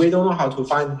 we don't know how to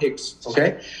find Higgs.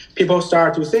 Okay, people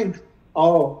start to think,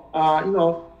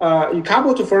 you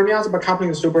couple to fermions, but coupling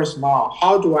is super small.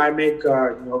 How do I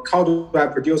how do I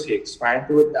produce Higgs, right?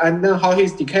 And then how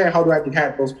Higgs decay, how do I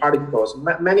detect those particles?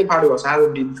 Many particles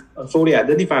haven't been fully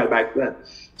identified back then.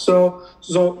 So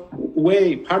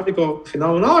particle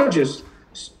phenomenologists,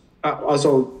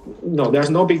 there's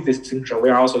no big distinction. We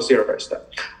are also theorists.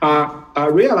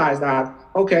 Realize that,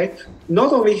 okay,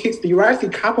 not only Higgs directly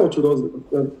coupled to those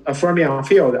fermion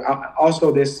field,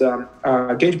 also this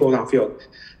gauge boson field.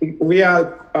 We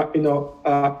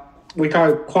call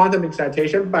it quantum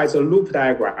excitation, but it's a loop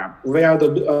diagram where the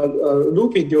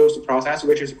loop-induced process,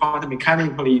 which is quantum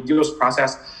mechanically induced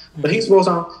process, the Higgs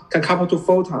boson can couple to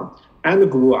photon and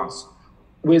gluons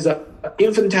with an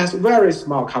infinitesimal, very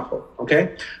small couple.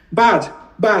 Okay, but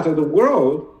the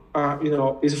world,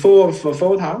 is full of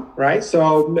photon, right?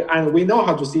 So, and we know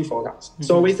how to see photons.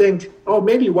 So we think,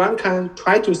 maybe one can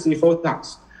try to see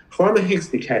photons from the Higgs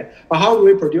decay. But how do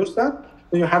we produce that?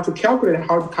 Then you have to calculate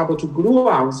how to couple to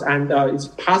gluons, and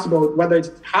whether it's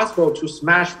possible to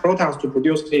smash protons to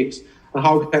produce Higgs, and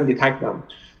how we can detect them.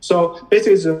 So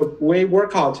basically, we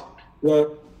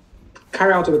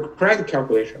carry out the correct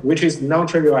calculation, which is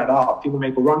non-trivial at all. People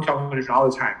make wrong calculation all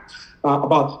the time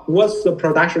about what's the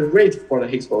production rate for the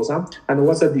Higgs boson, and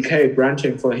what's the decay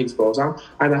branching for the Higgs boson,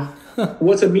 and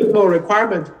what's the minimal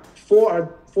requirement for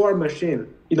a machine.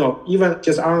 Even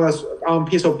just on a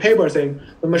piece of paper saying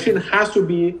the machine has to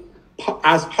be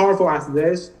as powerful as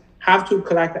this, have to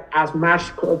collect as much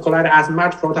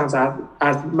protons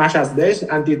as much as this,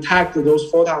 and detect those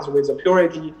photons with a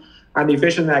purity and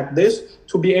efficient like this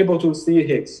to be able to see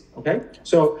Higgs. Okay,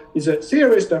 so it's a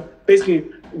series that basically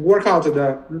work out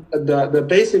the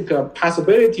basic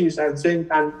possibilities and think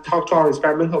and talk to our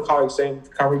experimental colleagues saying,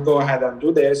 can we go ahead and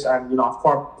do this? And of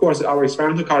course our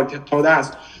experimental colleagues told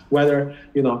us whether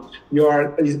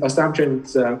your assumption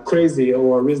is crazy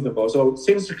or reasonable. So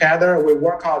things together, we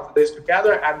work out this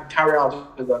together and carry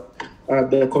out the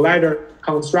collider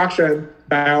construction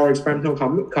by our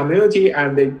experimental community,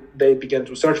 and they begin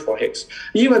to search for Higgs.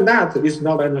 Even that is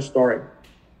not in the story.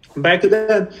 Back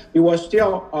then, it was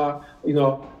still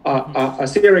a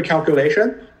theory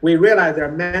calculation. We realized there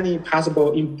are many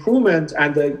possible improvements,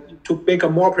 and to make a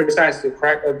more precise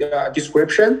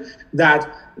description that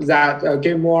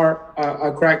give more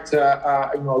correct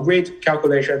rate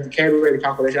calculation, decay rate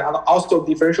calculation, and also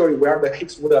differentially where the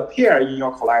Higgs would appear in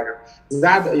your collider.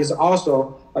 That is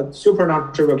also a super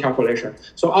non-trivial calculation.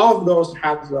 So all of those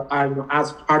have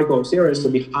as particle series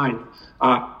behind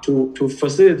to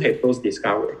facilitate those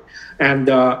discovery. And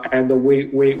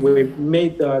we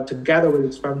made together with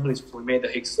experimentalists, we made the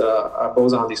Higgs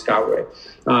boson discovery,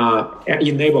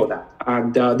 enable that.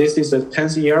 And this is the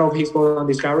 10th year of Higgs boson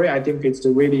discovery. I think it's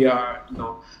really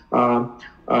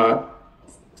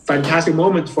fantastic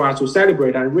moment for us to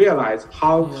celebrate and realize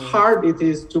how hard it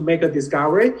is to make a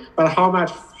discovery, but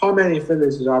how many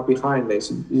physicists are behind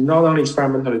this. Not only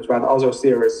experimentalists, but also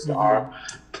theorists are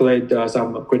played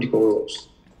some critical roles.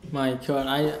 My God,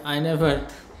 I never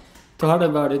thought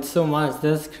about it so much.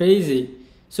 That's crazy.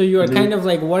 So you are kind of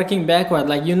like working backward,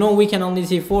 like we can only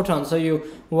see photons, so you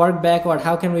work backward.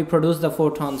 How can we produce the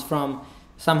photons from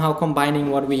somehow combining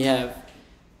what we have?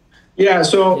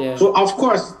 So of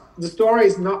course the story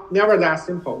is never that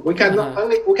simple. We can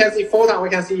we can see photon, we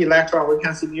can see electron, we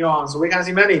can see muons, we can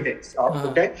see many things.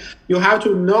 Okay, you have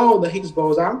to know the Higgs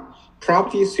boson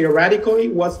properties theoretically,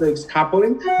 what's the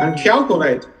coupling, and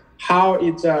calculate how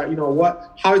it's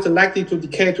how it's likely to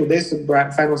decay to this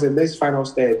final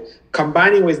state,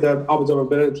 combining with the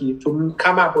observability to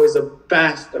come up with the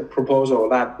best proposal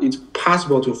that it's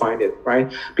possible to find it,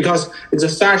 right? Because it's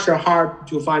such a hard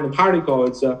to find a particle.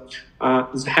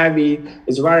 It's heavy.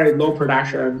 It's very low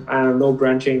production and low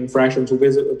branching fraction to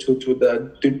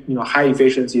the high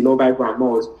efficiency, low background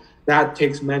modes. That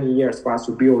takes many years for us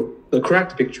to build the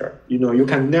correct picture. You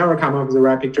can never come up with the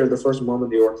right picture the first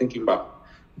moment you are thinking about.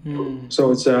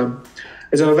 So it's a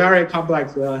very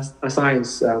complex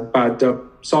science, but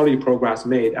solid progress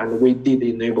made, and we did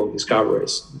enable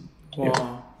discoveries.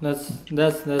 Wow,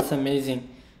 that's amazing.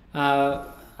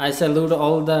 I salute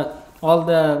all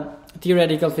the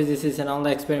theoretical physicists and all the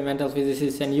experimental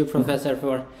physicists, and you, Professor,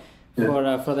 for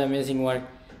the amazing work.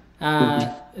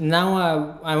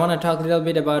 Now I want to talk a little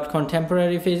bit about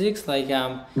contemporary physics, like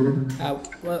a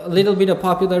little bit of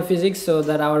popular physics, so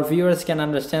that our viewers can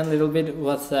understand a little bit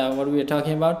what we are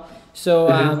talking about. So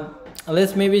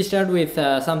let's maybe start with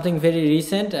something very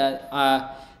recent.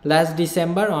 Last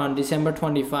December, on December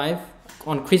 25,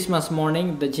 on Christmas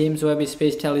morning, the James Webb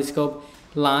Space Telescope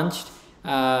launched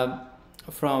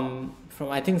from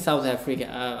I think South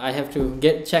Africa. I have to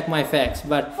check my facts,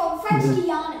 but from French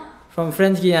Guiana. From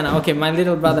French Guiana. Okay, my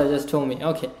little brother just told me.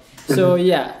 Okay, so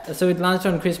so it launched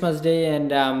on Christmas Day,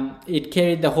 and it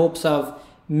carried the hopes of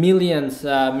millions,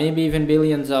 maybe even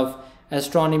billions of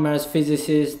astronomers,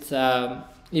 physicists,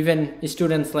 even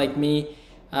students like me.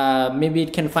 Maybe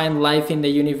it can find life in the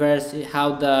universe,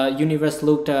 how the universe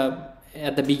looked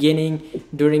at the beginning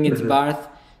during its birth.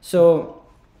 So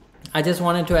I just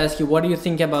wanted to ask you, what do you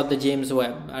think about the James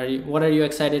Webb? What are you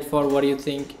excited for? What do you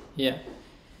think?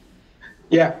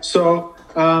 So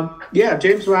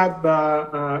James Webb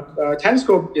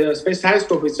telescope, space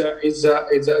telescope is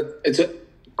a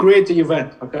great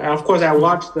event. Okay, and of course I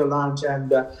watched the launch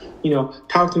and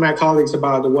talked to my colleagues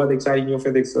about what exciting new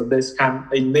physics this can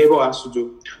enable us to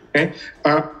do. Okay,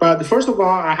 but first of all,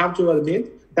 I have to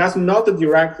admit that's not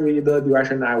directly the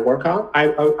direction I work on.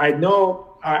 I know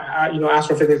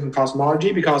astrophysics and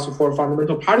cosmology, because for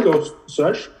fundamental particle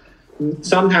search,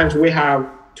 sometimes we have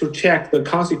to check the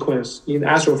consequence in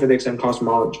astrophysics and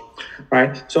cosmology,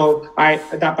 right? So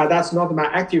but that's not my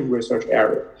active research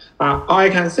area. All I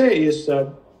can say is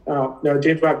the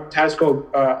James Webb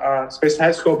Telescope, space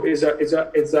telescope, is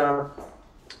a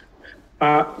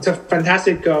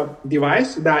fantastic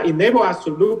device that enables us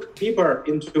to look deeper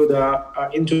into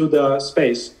the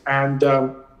space, and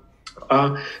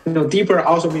deeper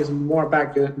also means more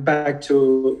back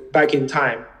in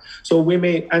time. So we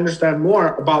may understand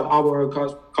more about our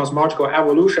cosmological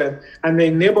evolution, and they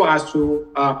enable us to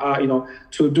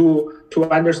to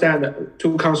understand,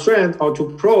 to constrain or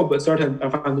to probe certain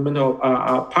fundamental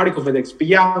particle physics.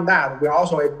 Beyond that, we're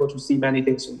also able to see many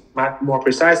things more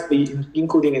precisely,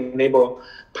 including enable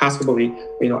possibly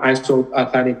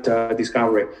exoplanet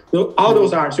discovery. So all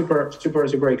those are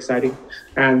super exciting,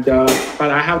 and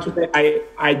but I have to say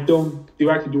I don't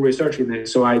directly do research in it,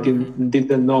 so I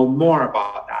didn't know more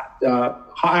about that.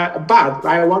 But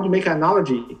I want to make an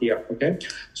analogy here. Okay,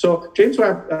 so James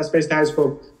Webb Space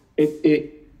Telescope,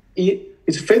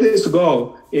 its physics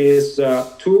goal is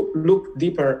to look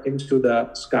deeper into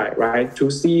the sky, right?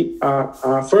 To see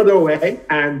further away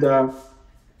and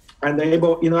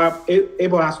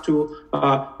able us to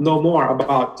know more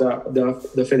about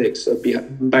the physics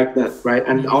back then, right?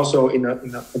 And also in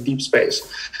a deep space.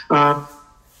 And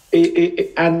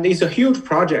it's a huge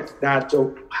project that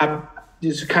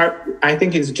I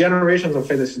think it's generations of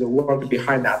physicists that work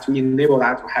behind that to enable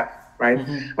that to happen, right?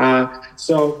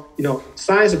 So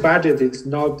science budget is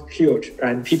not huge,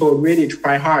 and people really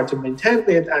try hard to maintain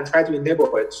it and try to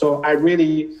enable it. So I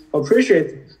really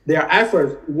appreciate their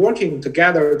effort working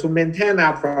together to maintain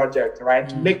that project, right?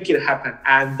 To make it happen,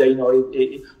 and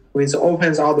it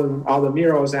opens all the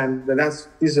mirrors, and this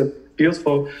is a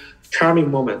beautiful,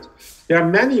 charming moment. There are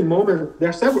many moments. There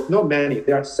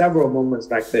are several moments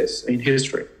like this in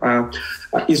history,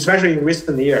 especially in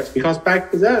recent years. Because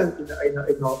back then,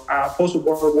 post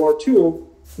World War II,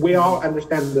 we all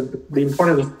understand the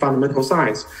importance of fundamental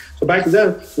science. So back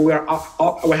then, we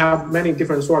have many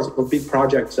different sorts of big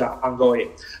projects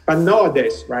ongoing. But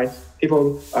nowadays, right,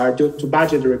 people due to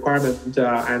budget requirement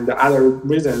and other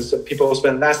reasons, people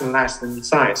spend less and less in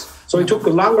science. So it took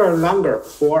longer and longer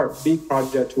for big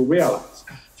projects to realize.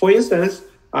 For instance,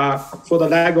 for the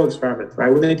LEGO experiment,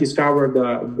 right, when they discovered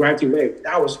the gravity wave,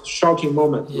 that was a shocking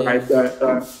moment, right?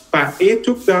 But it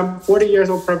took them 40 years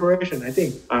of preparation, I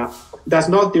think. That's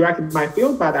not directly my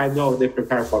field, but I know they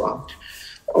prepared for long.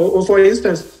 Or for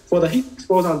instance, for the Higgs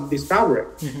boson discovery,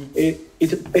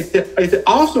 it's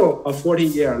also a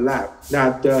 40-year lab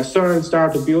that CERN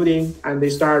started building, and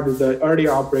they started the earlier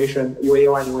operation,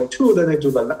 UA1, UA2, then they do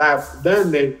the lab,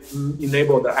 then they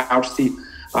enable the LHC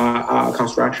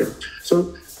construction.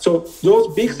 So those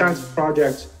big science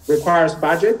projects requires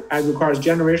budget and requires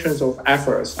generations of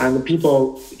efforts. And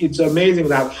people, it's amazing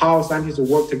that how scientists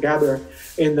work together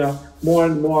in the more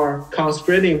and more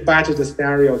constraining budget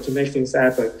scenario to make things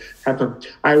happen.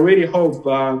 I really hope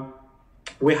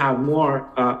we have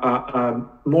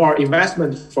more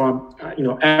investment from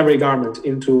every government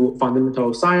into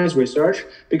fundamental science research,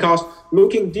 because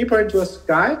looking deeper into the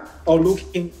sky, or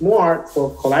looking more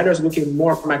for colliders, looking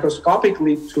more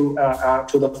microscopically to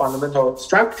the fundamental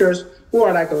structures,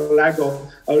 or like a LEGO,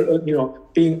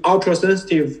 being ultra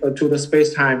sensitive to the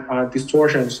space-time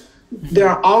distortions. They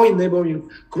are all enabling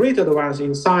great advance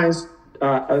in science,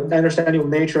 understanding of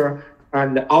nature,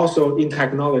 and also in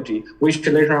technology, which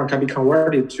later on can be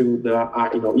converted to the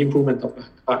improvement of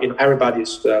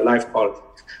everybody's life quality.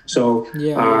 So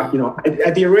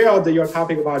I derailed your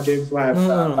topic about James Webb,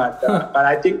 but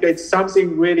I think it's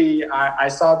something really I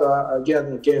saw again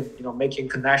and again, making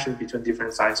connection between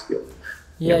different science fields.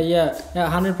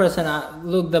 100%.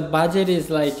 Look, the budget is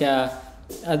like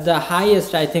the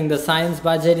highest I think the science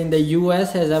budget in the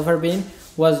US has ever been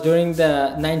was during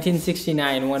the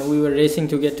 1969 when we were racing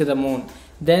to get to the moon.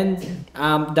 Then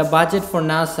the budget for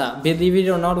NASA, believe it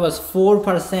or not, was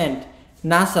 4%.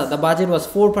 The budget was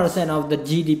 4% of the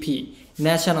GDP,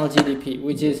 national GDP,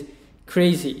 which is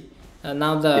crazy.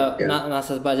 Now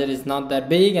NASA's budget is not that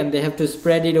big, and they have to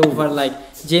spread it over, like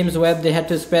James Webb, they had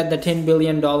to spread the $10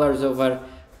 billion over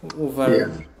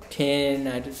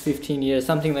 10, 15 years,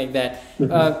 something like that.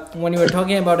 When you were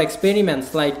talking about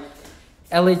experiments, like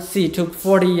LHC took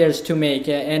 40 years to make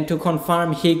and to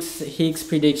confirm Higgs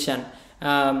prediction.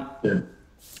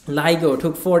 LIGO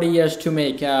took 40 years to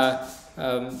make.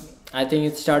 I think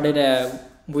it started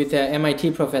with an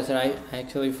MIT professor. I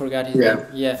actually forgot his name.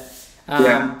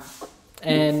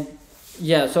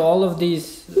 So all of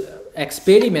these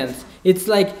experiments, it's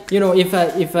like, if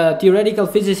a theoretical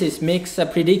physicist makes a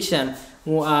prediction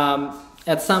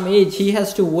at some age, he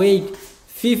has to wait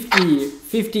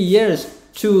 50 years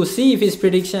to see if his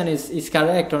prediction is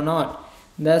correct or not.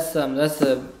 That's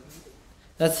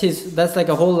like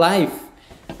a whole life.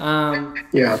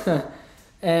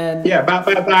 And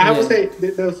but I have to say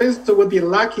the physicist would be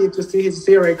lucky to see his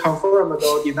theory confirmed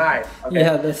or denied. Okay?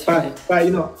 Yeah, that's right. But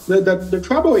the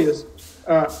trouble is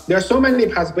there are so many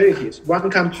possibilities. One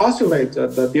can postulate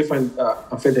the different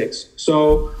physics.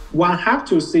 So one have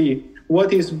to see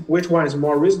which one is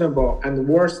more reasonable and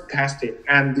worth testing,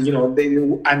 and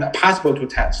and possible to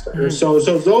test. So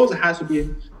those has to be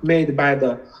made by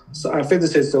the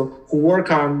physicists who work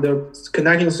on the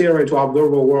connecting theory to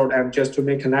observable world, and just to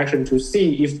make connection to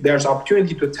see if there's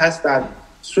opportunity to test that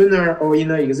sooner or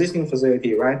in an existing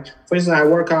facility, right? For instance, I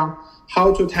work on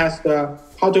how to test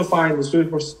how to find the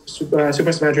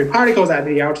supersymmetric particles at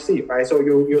the LHC, right? So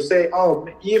you say, oh,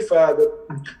 if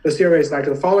the theory is like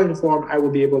the following form, I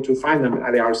will be able to find them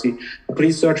at the LHC.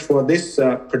 Please search for this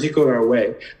particular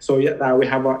way. So we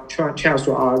have a chance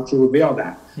to reveal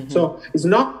that. So it's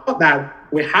not that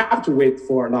we have to wait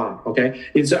for long, okay?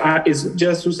 It's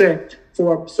just to say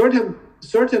for certain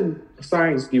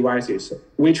science devices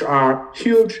which are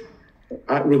huge,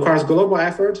 requires global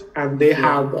effort, and they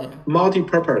have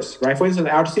multi-purpose, right? For instance,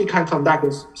 LHC can conduct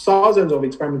thousands of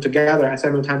experiments together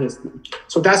simultaneously.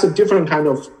 So that's a different kind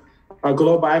of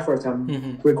global effort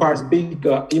and requires big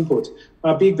input,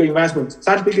 big investment.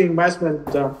 Such big investment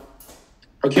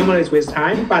accumulates with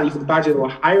time, but if the budget were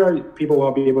higher, people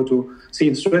will be able to see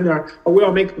it sooner, or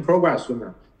will make the progress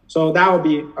sooner. So that would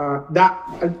be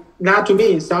that to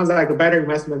me sounds like a better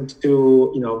investment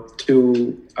to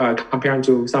comparing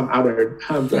to some other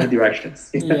directions.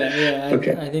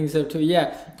 I think so too.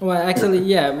 Yeah. Well, actually,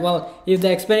 well, if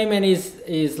the experiment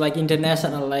is like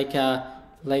international, like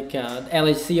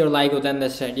LHC or LIGO, then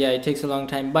that's right. Yeah, it takes a long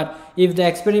time. But if the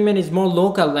experiment is more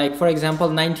local, like for example,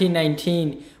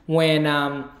 1919, when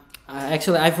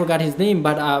actually I forgot his name,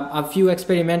 but a few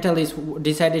experimentalists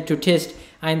decided to test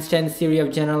Einstein's theory of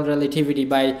general relativity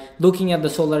by looking at the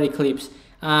solar eclipse.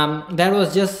 That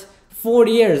was just 4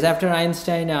 years after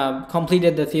Einstein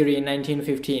completed the theory in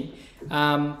 1915.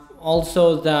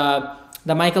 Also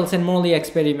the Michelson-Morley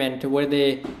experiment, where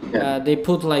they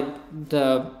put like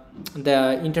the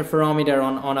interferometer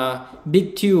on a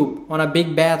big tube on a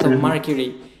big bath of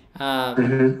mercury.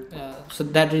 So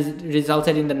that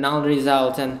resulted in the null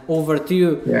results and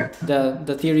overthrew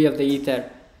the theory of the ether.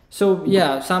 So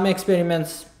yeah, some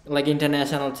experiments like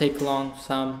international take long,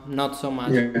 some not so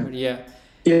much.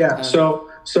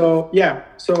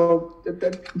 So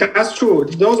that's true.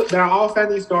 There are all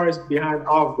funny stories behind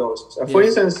all of those. For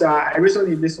instance, I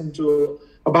recently listened to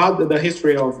about the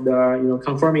history of the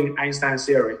confirming Einstein's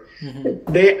theory.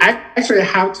 They actually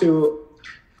have to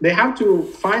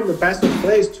find the best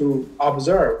place to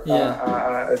observe the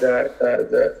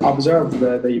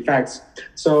effects.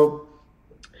 So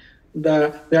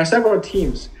there are several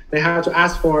teams. They have to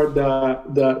ask for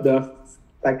the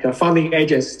funding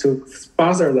agents to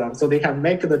sponsor them, so they can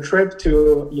make the trip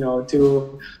to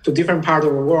different parts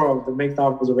of the world to make the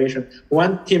observation.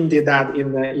 One team did that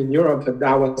in Europe.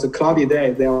 That was a cloudy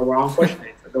day. They were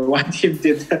unfortunate. The one team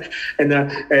did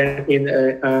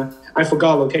I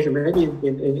forgot location, maybe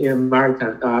in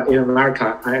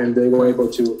America, and they were able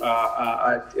to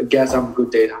get some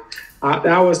good data.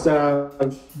 That was a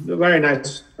very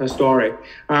nice story.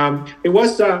 It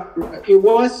was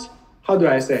how do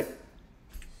I say?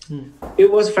 It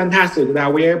was fantastic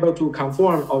that we were able to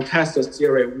confirm or test the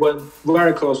theory when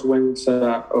very close when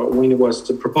it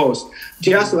was proposed.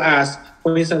 Just as,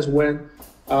 for instance, when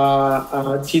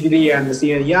TDD and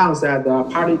C.N. Yang said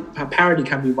parity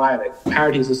can be violated.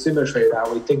 Parity is a symmetry that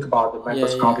we think about the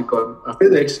microscopic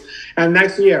physics. And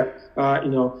next year,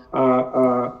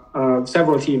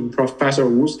 several teams, Professor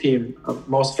Wu's team,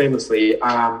 most famously,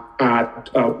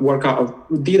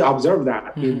 did observe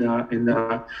that in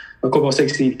the Cobalt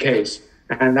 60 case,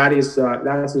 and that's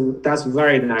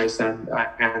very nice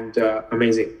and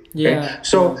amazing. Okay?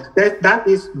 So that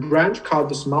is branch called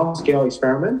the small scale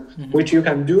experiment, which you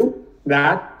can do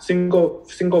that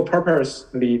single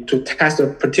purposely to test a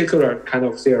particular kind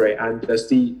of theory and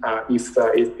see if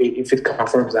it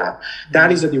confirms that.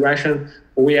 That is a direction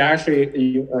we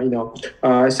actually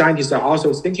scientists are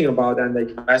also thinking about and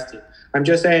investing. I'm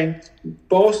just saying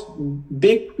both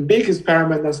big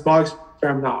experiment and small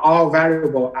experiment are all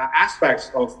valuable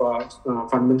aspects of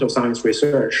fundamental science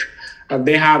research.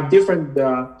 They have different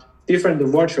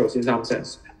virtues in some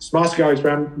sense. Small scale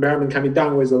experiment can be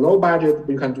done with a low budget.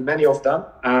 You can do many of them,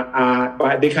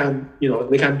 but they can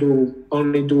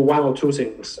only do one or two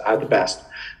things at the best.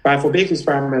 But for big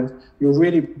experiment, you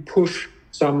really push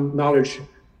some knowledge,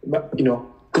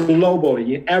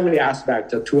 globally in every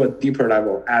aspect to a deeper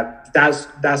level.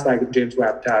 That's like James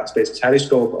Webb Space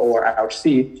Telescope or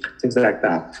LHC, things like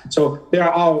that. So they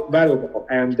are all valuable,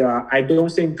 and I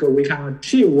don't think we can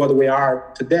achieve what we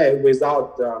are today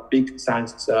without big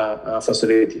science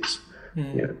facilities.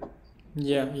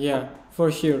 Yeah,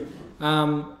 for sure.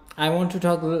 I want to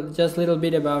talk just a little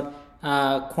bit about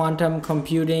quantum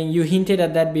computing. You hinted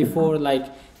at that before, like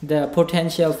the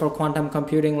potential for quantum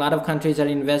computing. A lot of countries are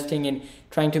investing in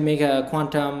trying to make a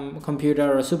quantum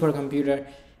computer or a supercomputer.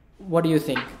 What do you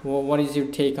think? What is your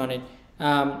take on it?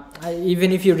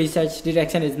 Even if your research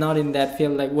direction is not in that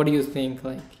field, like what do you think?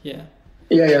 Like, yeah.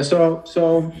 Yeah. So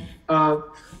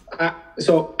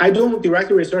I don't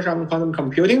directly research on quantum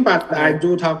computing, but I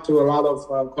do talk to a lot of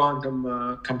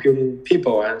quantum computing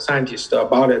people and scientists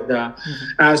about it.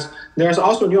 As there's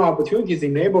also new opportunities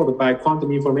enabled by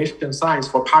quantum information science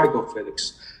for particle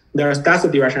physics. That's the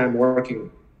direction I'm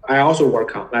working. I also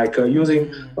work on, like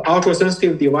using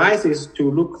ultra-sensitive devices to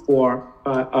look for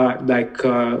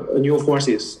new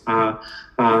forces.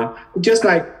 Just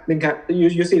like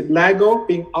you see Lego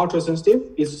being ultra-sensitive,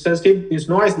 its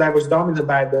noise level is dominated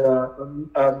by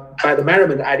the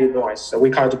measurement added noise. So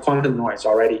we call it quantum noise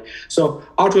already. So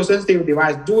ultra-sensitive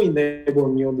devices do enable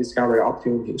new discovery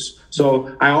opportunities.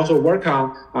 So I also work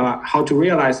on how to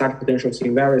realize such potentials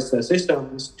in various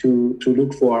systems to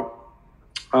look for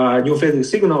new physics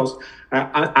signals,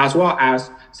 as well as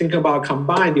thinking about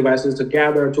combined devices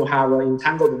together to have an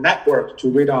entangled network to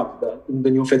read out the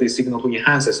new physics signal to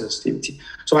enhance the sensitivity.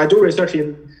 So I do research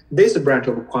in this branch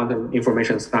of quantum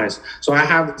information science. So I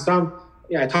have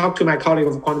I talk to my colleague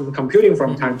of quantum computing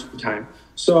from time to time.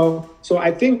 So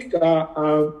I think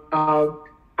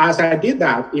as I did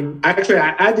that,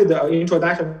 I added the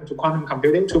introduction to quantum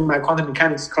computing to my quantum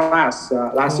mechanics class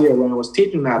last year when I was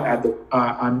teaching that at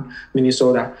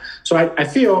Minnesota. So I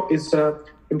feel it's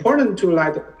important to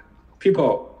let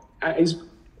people,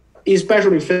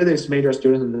 especially physics major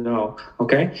students, know.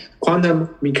 Okay, quantum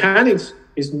mechanics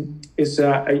is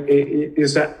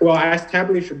well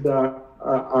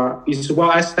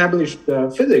established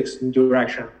physics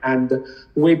direction, and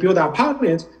we build upon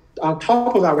it. On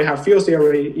top of that, we have field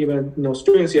theory, even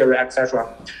string theory, etc.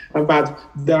 But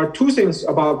there are two things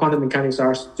about quantum mechanics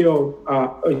are still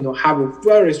have a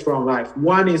very strong life.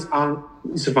 One is on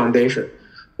its foundation.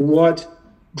 What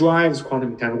drives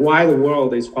quantum mechanics? Why the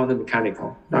world is quantum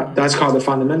mechanical? That's called the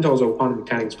fundamentals of quantum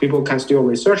mechanics. People can still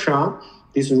research on.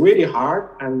 This is really hard,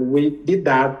 and we did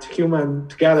that. Human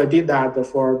together did that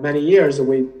for many years.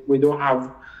 We don't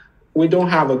have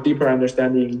a deeper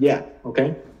understanding yet.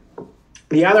 Okay.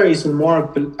 The other is more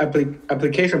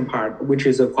application part, which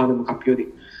is quantum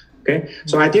computing. Okay,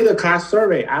 so I did a class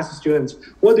survey, asked students,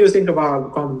 "What do you think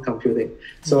about quantum computing?"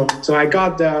 So I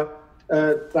got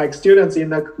students in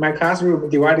my classroom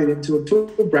divided into two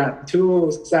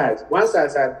sides. One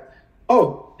side said,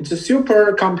 "Oh, it's a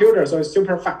super computer, so it's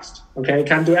super fast. Okay, it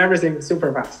can do everything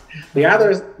super fast." The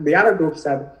other group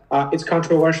said, "It's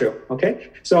controversial." Okay,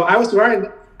 so I was very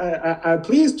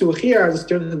pleased to hear the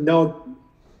students know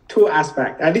two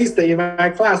aspects. At least in my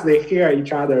class, they hear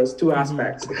each other's two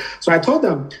aspects. So I told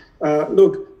them,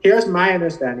 look, here's my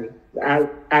understanding. I'm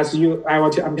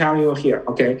telling you here.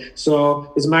 Okay, so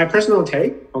it's my personal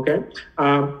take. Okay,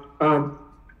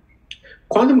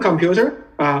 quantum computer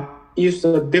is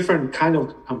a different kind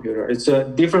of computer. It's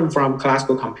different from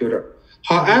classical computer.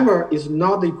 However, it's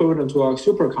not equivalent to a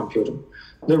supercomputer.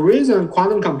 The reason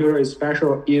quantum computer is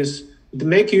special is to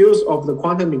make use of the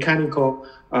quantum mechanical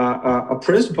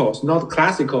principles, not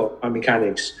classical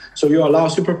mechanics. So you allow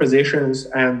superpositions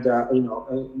and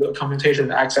the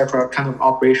commutation, etc. kind of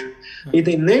operation. It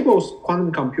enables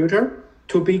quantum computer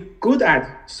to be good at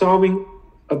solving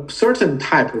a certain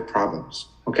type of problems.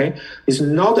 Okay, it's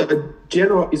not a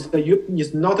general.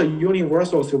 It's not a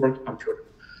universal supercomputer.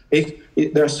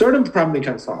 There are certain problems they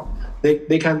can solve.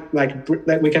 They can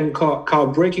we can call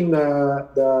breaking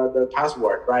the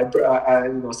password, right?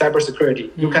 Cybersecurity.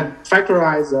 You can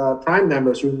factorize prime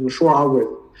numbers using Shor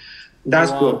algorithm.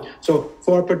 That's good. So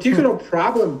for a particular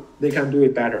problem, they can do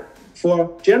it better.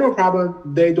 For general problem,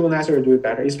 they don't necessarily do it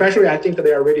better. Especially, I think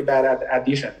they are really bad at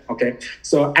addition. Okay,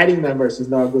 so adding numbers is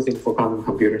not a good thing for quantum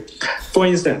computer, for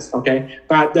instance. Okay,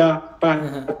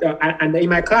 and in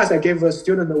my class, I gave a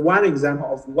student one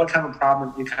example of what kind of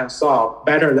problem you can solve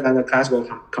better than the classical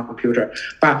computer.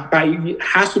 But it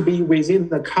has to be within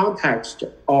the context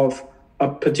of a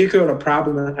particular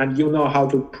problem, and you know how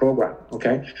to program.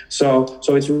 Okay, so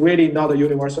it's really not a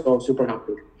universal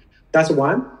supercomputer. That's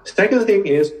one. Second thing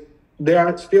is, there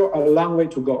are still a long way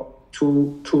to go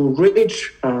to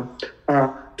reach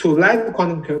to let the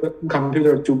quantum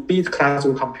computer to beat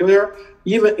classical computer,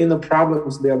 even in the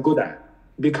problems they are good at,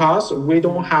 because we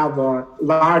don't have a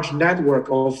large network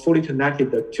of fully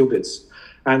connected qubits,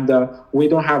 and we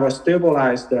don't have a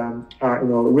stabilized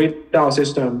readout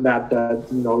system that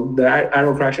the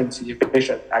error correction is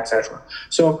efficient, etc.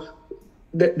 So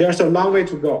there's a long way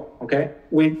to go. Okay,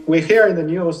 we hear in the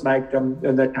news like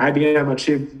that IBM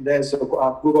achieved this,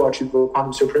 Google achieved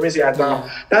quantum supremacy as well.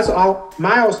 That's all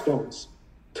milestones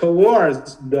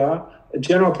towards the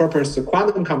general purpose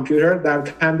quantum computer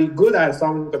that can be good at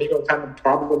solving particular kind of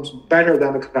problems better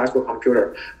than the classical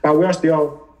computer. But we're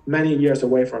still many years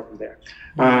away from there.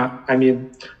 I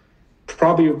mean,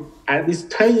 probably at least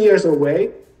 10 years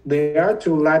away there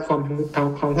to let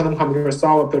quantum computers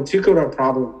solve a particular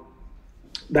problem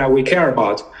that we care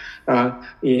about, that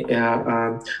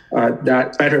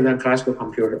better than classical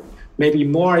computer. Maybe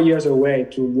more years away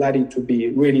to let it to be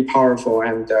really powerful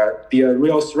and be a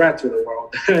real threat to the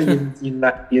world in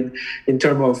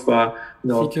terms of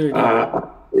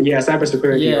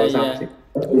cybersecurity or something.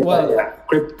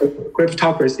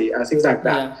 Cryptocracy, things like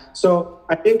that. So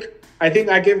I think I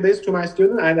give this to my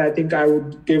student, and I think I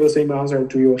would give the same answer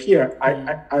to you here.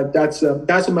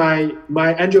 That's my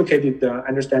educated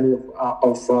understanding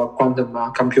of quantum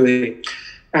computing.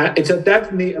 It's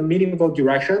definitely a meaningful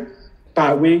direction,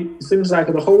 but it seems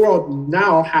like the whole world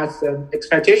now has an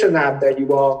expectation that it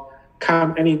will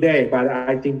come any day. But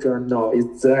I think no,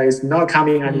 it's not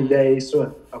coming any day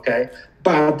soon. Okay,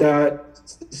 but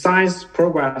science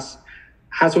progress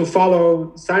has to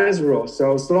follow science rules,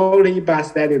 so slowly but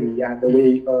steadily, and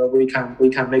we can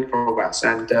make progress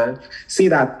and see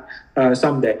that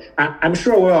someday. I'm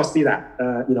sure we'll see that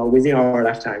within our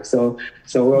lifetime. So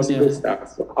we'll see good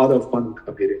stuff out of quantum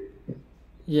computing.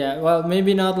 Yeah, well,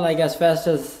 maybe not like as fast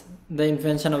as the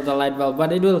invention of the light bulb,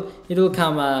 but it will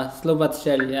come slow but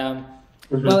steady.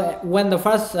 Well, when the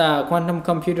first quantum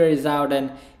computer is out, and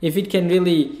if it can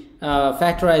really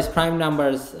factorize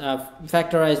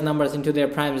numbers into their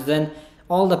primes, then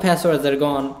all the passwords are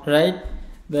gone, right?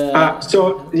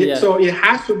 So it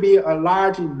has to be a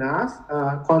large enough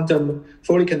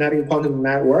fully connected quantum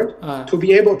network to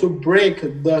be able to break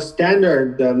the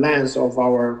standard length of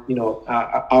our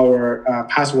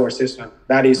password system.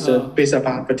 That is based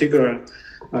upon particular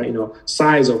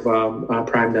size of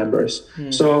prime numbers.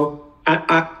 So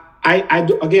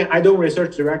I don't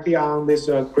research directly on this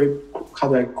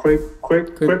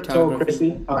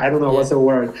cryptocracy. I don't know what's the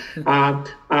word.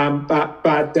 But I'm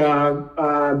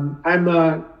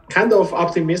kind of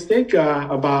optimistic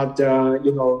about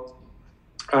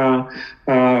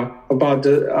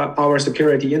our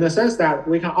security, in the sense that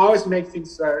we can always make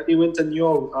things invent a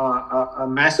new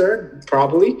method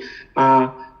probably,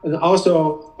 and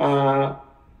also our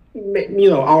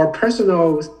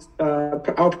personal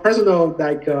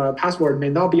password may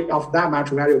not be of that much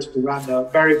value to run a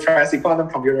very fancy quantum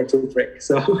computer to break.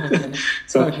 So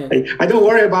I don't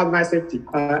worry about my safety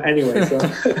anyway. So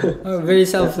very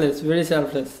selfless.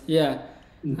 Yeah.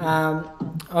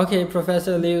 Okay,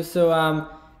 Professor Liu. So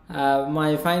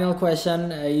my final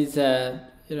question is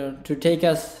to take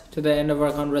us to the end of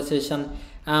our conversation.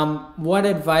 What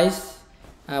advice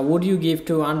would you give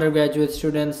to undergraduate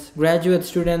students, graduate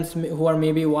students who are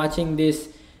maybe watching this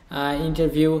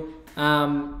interview,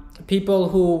 people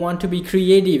who want to be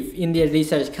creative in their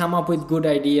research, come up with good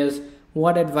ideas?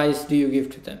 What advice do you give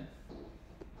to them?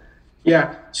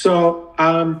 Yeah, so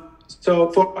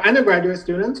for undergraduate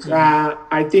students,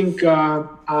 I think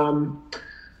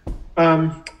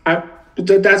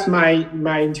that's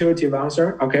my intuitive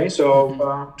answer. Okay,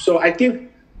 so I think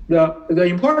the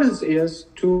importance is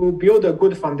to build a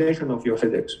good foundation of your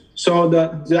physics. So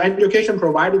the education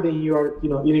provided in your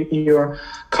in your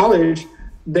college,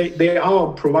 they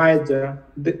all provide the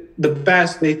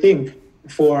best they think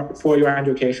for your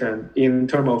education in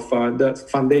terms of the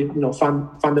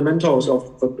fundamentals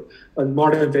of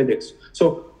modern physics.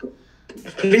 So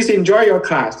please enjoy your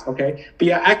class. Okay,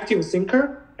 be an active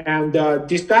thinker and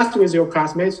discuss with your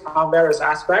classmates on various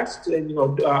aspects.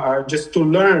 Just to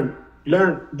learn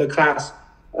the class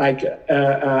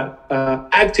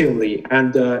actively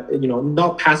and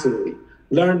not passively.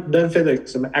 Learn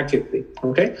physics actively.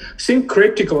 Okay, think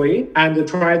critically and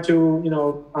try to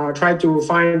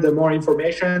find more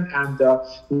information and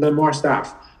learn more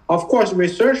stuff. Of course,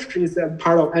 research is a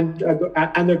part of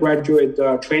undergraduate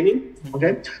training.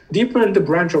 Okay, different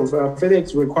branch of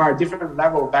physics require different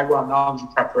level of background knowledge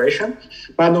preparation.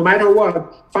 But no matter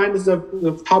what, find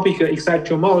the topic excites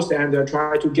you most and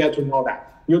try to get to know that.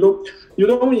 You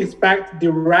don't expect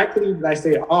directly, like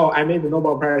say, oh, I made the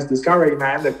Nobel Prize discovery in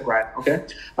my undergrad. Okay,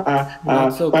 but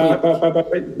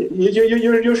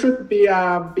you should be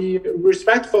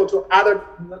respectful to other,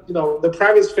 the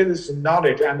private physics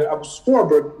knowledge and absorb,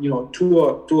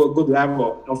 to a good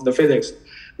level of the physics.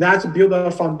 That's build a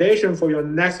foundation for your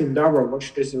next endeavor,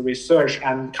 which is research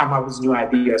and come up with new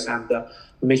ideas and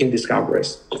making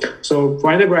discoveries. So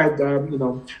for undergrad,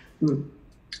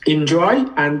 enjoy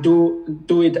and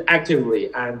do it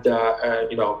actively, and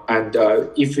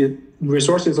if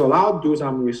resources allow, do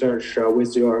some research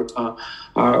with your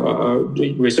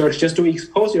research, just to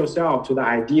expose yourself to the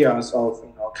ideas of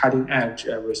cutting edge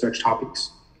research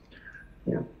topics.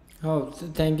 Yeah. Oh,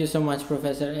 thank you so much,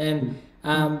 Professor. And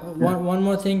one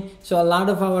more thing. So a lot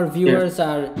of our viewers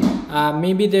are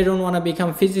maybe they don't want to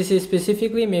become physicists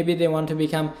specifically. Maybe they want to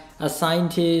become a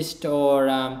scientist or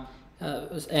an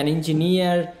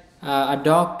engineer, a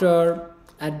doctor.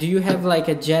 Do you have like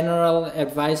a general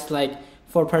advice, like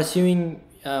for pursuing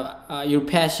your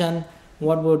passion?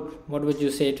 What would you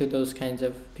say to those kinds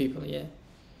of people? Yeah.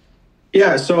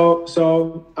 Yeah. So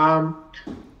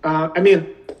I mean,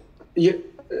 you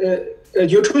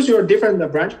choose your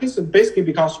different branches basically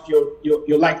because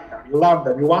you like them, you love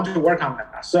them, you want to work on them.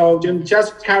 So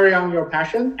just carry on your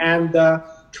passion and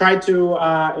try to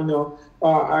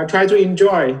try to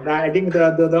enjoy. I think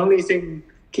the only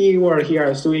key word here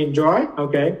is to enjoy.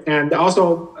 Okay, and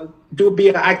also do be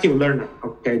an active learner.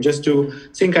 Okay, just to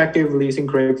think actively, think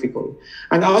critically,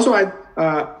 and also I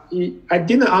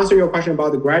didn't answer your question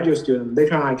about the graduate student.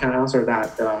 Later on, I can answer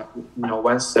that.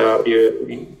 Once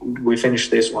we finish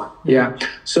this one. Yeah.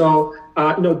 So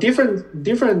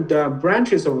different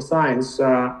branches of science,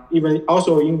 even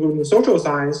also including social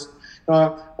science,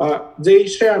 they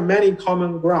share many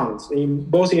common grounds in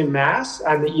both in math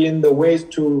and in the ways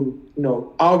to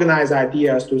organize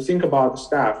ideas, to think about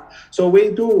stuff. So we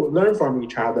do learn from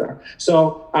each other.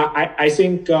 So I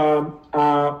think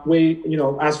we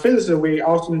as physicists, we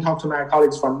often talk to my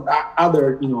colleagues from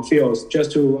other fields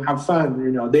just to have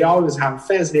fun. They always have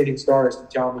fascinating stories to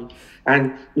tell me,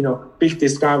 and big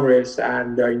discoveries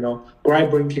and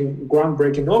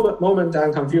groundbreaking moments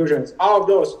and confusions. All of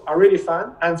those are really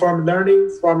fun, and from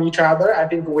learning from each other, I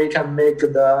think we can make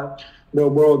the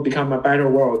world become a better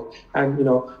world. And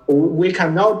we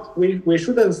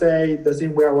shouldn't say the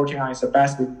thing we are working on is the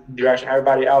best direction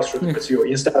everybody else should pursue.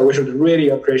 Instead, we should really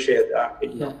appreciate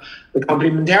the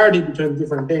complementarity between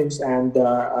different things and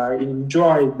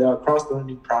enjoy the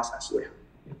cross-learning process.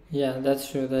 Yeah, that's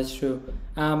true. That's true.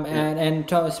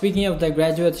 Speaking of the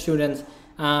graduate students,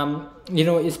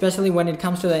 especially when it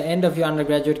comes to the end of your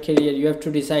undergraduate career, you have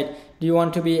to decide: do you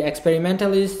want to be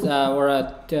experimentalist or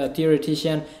a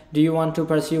theoretician? Do you want to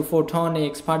pursue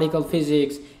photonics, particle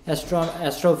physics,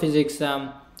 astrophysics?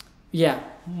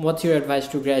 What's your advice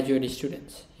to graduate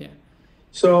students? Yeah.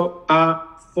 So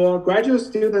for graduate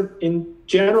students in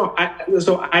general,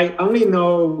 I only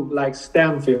know like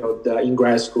STEM field in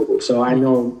grad school. So I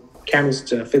know chemist,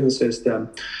 physicist,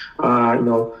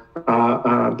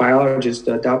 biologist,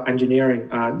 engineering.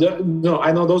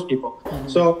 I know those people.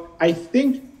 So I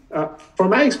think from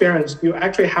my experience, you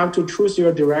actually have to choose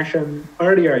your direction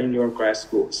earlier in your grad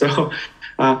school. So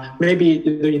maybe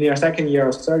in your second year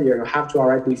or third year, you have to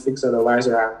already fix an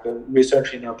advisor and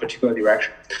research in a particular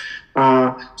direction.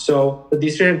 So the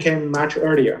decision came much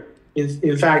earlier.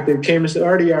 In fact, it came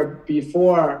earlier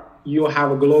before you have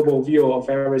a global view of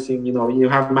everything. You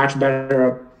have much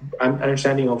better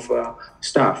understanding of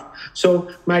stuff. So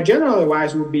my general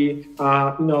advice would be,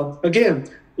 again,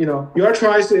 your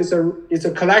choice is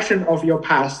a collection of your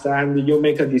past, and you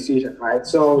make a decision, right?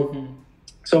 So,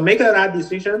 so make that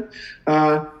decision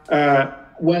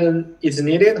when it's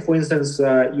needed. For instance,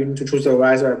 you need to choose an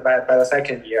advisor by the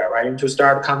second year, right? You need to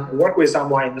start work with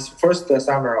someone in the first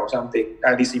summer or something.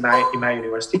 At least in my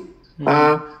university.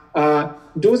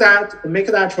 Do that, make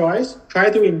that choice. Try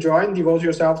to enjoy and devote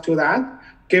yourself to that.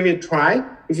 Give it a try.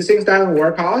 If things doesn't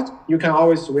work out, you can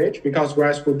always switch, because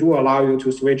grad school do allow you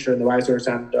to switch advisors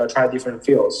and try different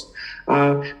fields.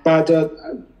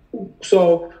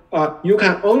 So you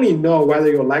can only know whether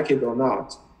you like it or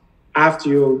not after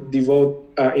you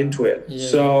devote into it. Yeah.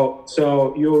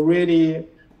 So you really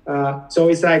so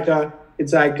it's like a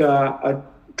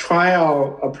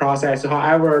trial process.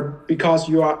 However, because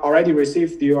you are already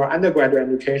received your undergraduate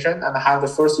education and have the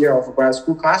first year of grad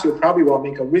school class, you probably will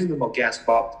make a reasonable guess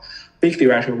about big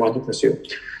direction you want to pursue.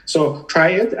 So try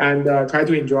it and try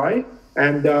to enjoy.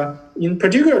 And in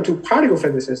particular to particle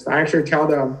physicists, I actually tell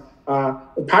them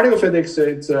particle physics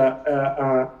is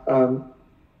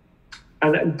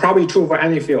and probably true for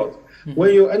any field.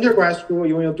 When you enter grad school, when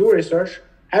you do research,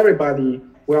 everybody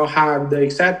will have the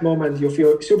exact moment you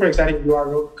feel super excited, you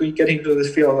are getting into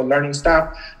this field and learning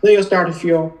stuff. Then you start to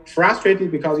feel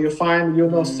frustrated because you find you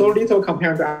know so little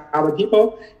compared to other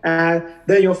people, and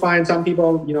then you find some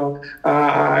people you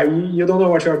don't know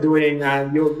what you're doing,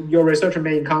 and your research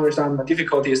may encounter some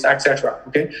difficulties, etc.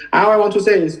 Okay, all I want to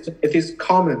say is it is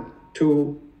common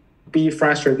to be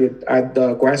frustrated at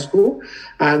the grad school,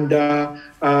 and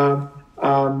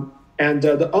And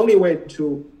the only way to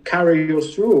carry you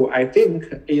through, I think,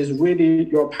 is really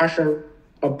your passion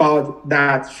about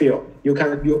that field.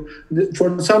 For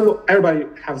some, everybody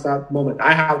has that moment.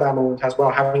 I have that moment as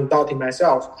well, having doubt in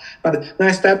myself. But then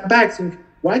I step back, think,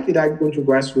 why did I go to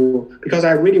grad school? Because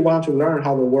I really want to learn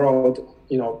how the world,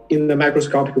 in the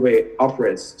microscopic way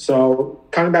operates. So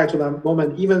coming back to that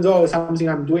moment, even though something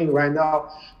I'm doing right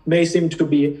now may seem to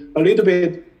be a little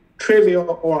bit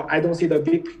trivial, or I don't see the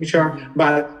big picture,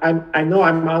 but I know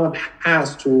I'm on a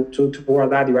path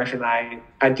toward that direction. I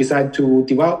decide to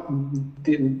devote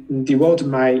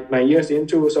my years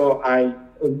into, so I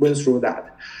went through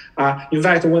that. In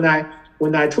fact, when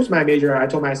I chose my major, I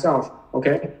told myself,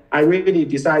 okay, I really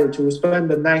decided to spend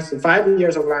the next 5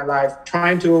 years of my life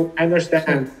trying to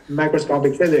understand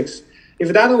microscopic physics. If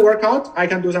it doesn't work out, I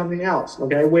can do something else.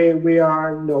 Okay, we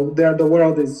are, the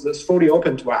world is fully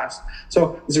open to us.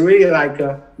 So it's really like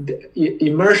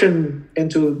immersion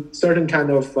into certain kind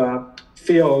of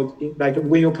field, like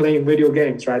when you're playing video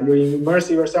games, right? You immerse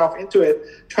yourself into it,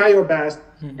 try your best,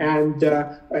 and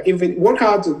if it works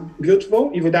out,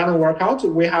 beautiful. If it doesn't work out,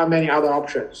 we have many other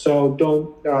options. So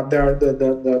don't.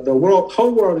 The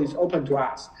whole world is open to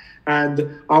us.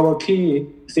 And our key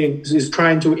thing is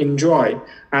trying to enjoy,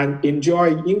 and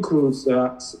enjoy includes,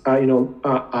 going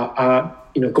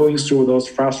through those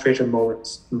frustration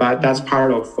moments. But that's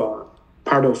part of the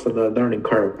learning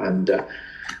curve and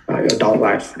adult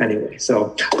life anyway.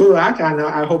 So good luck, and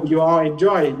I hope you all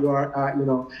enjoy your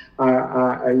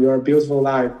beautiful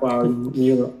life,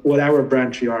 whatever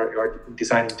branch you are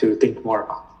deciding to think more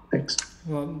about. Thanks.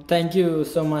 Well, thank you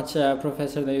so much,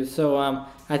 Professor Liu. So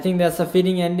I think that's a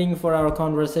fitting ending for our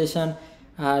conversation.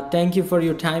 Thank you for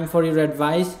your time, for your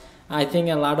advice. I think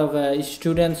a lot of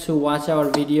students who watch our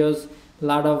videos, a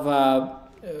lot of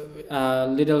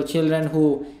little children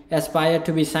who aspire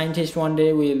to be scientists one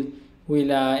day will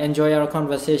enjoy our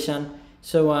conversation.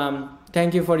 So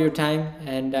thank you for your time,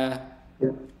 and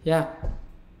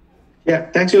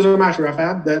Yeah, thank you so much,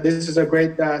 Rafael. This is a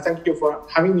great, thank you for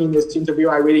having me in this interview.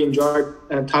 I really enjoyed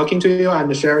talking to you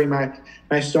and sharing my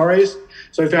stories.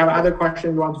 So if you have other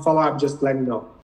questions you want to follow up, just let me know.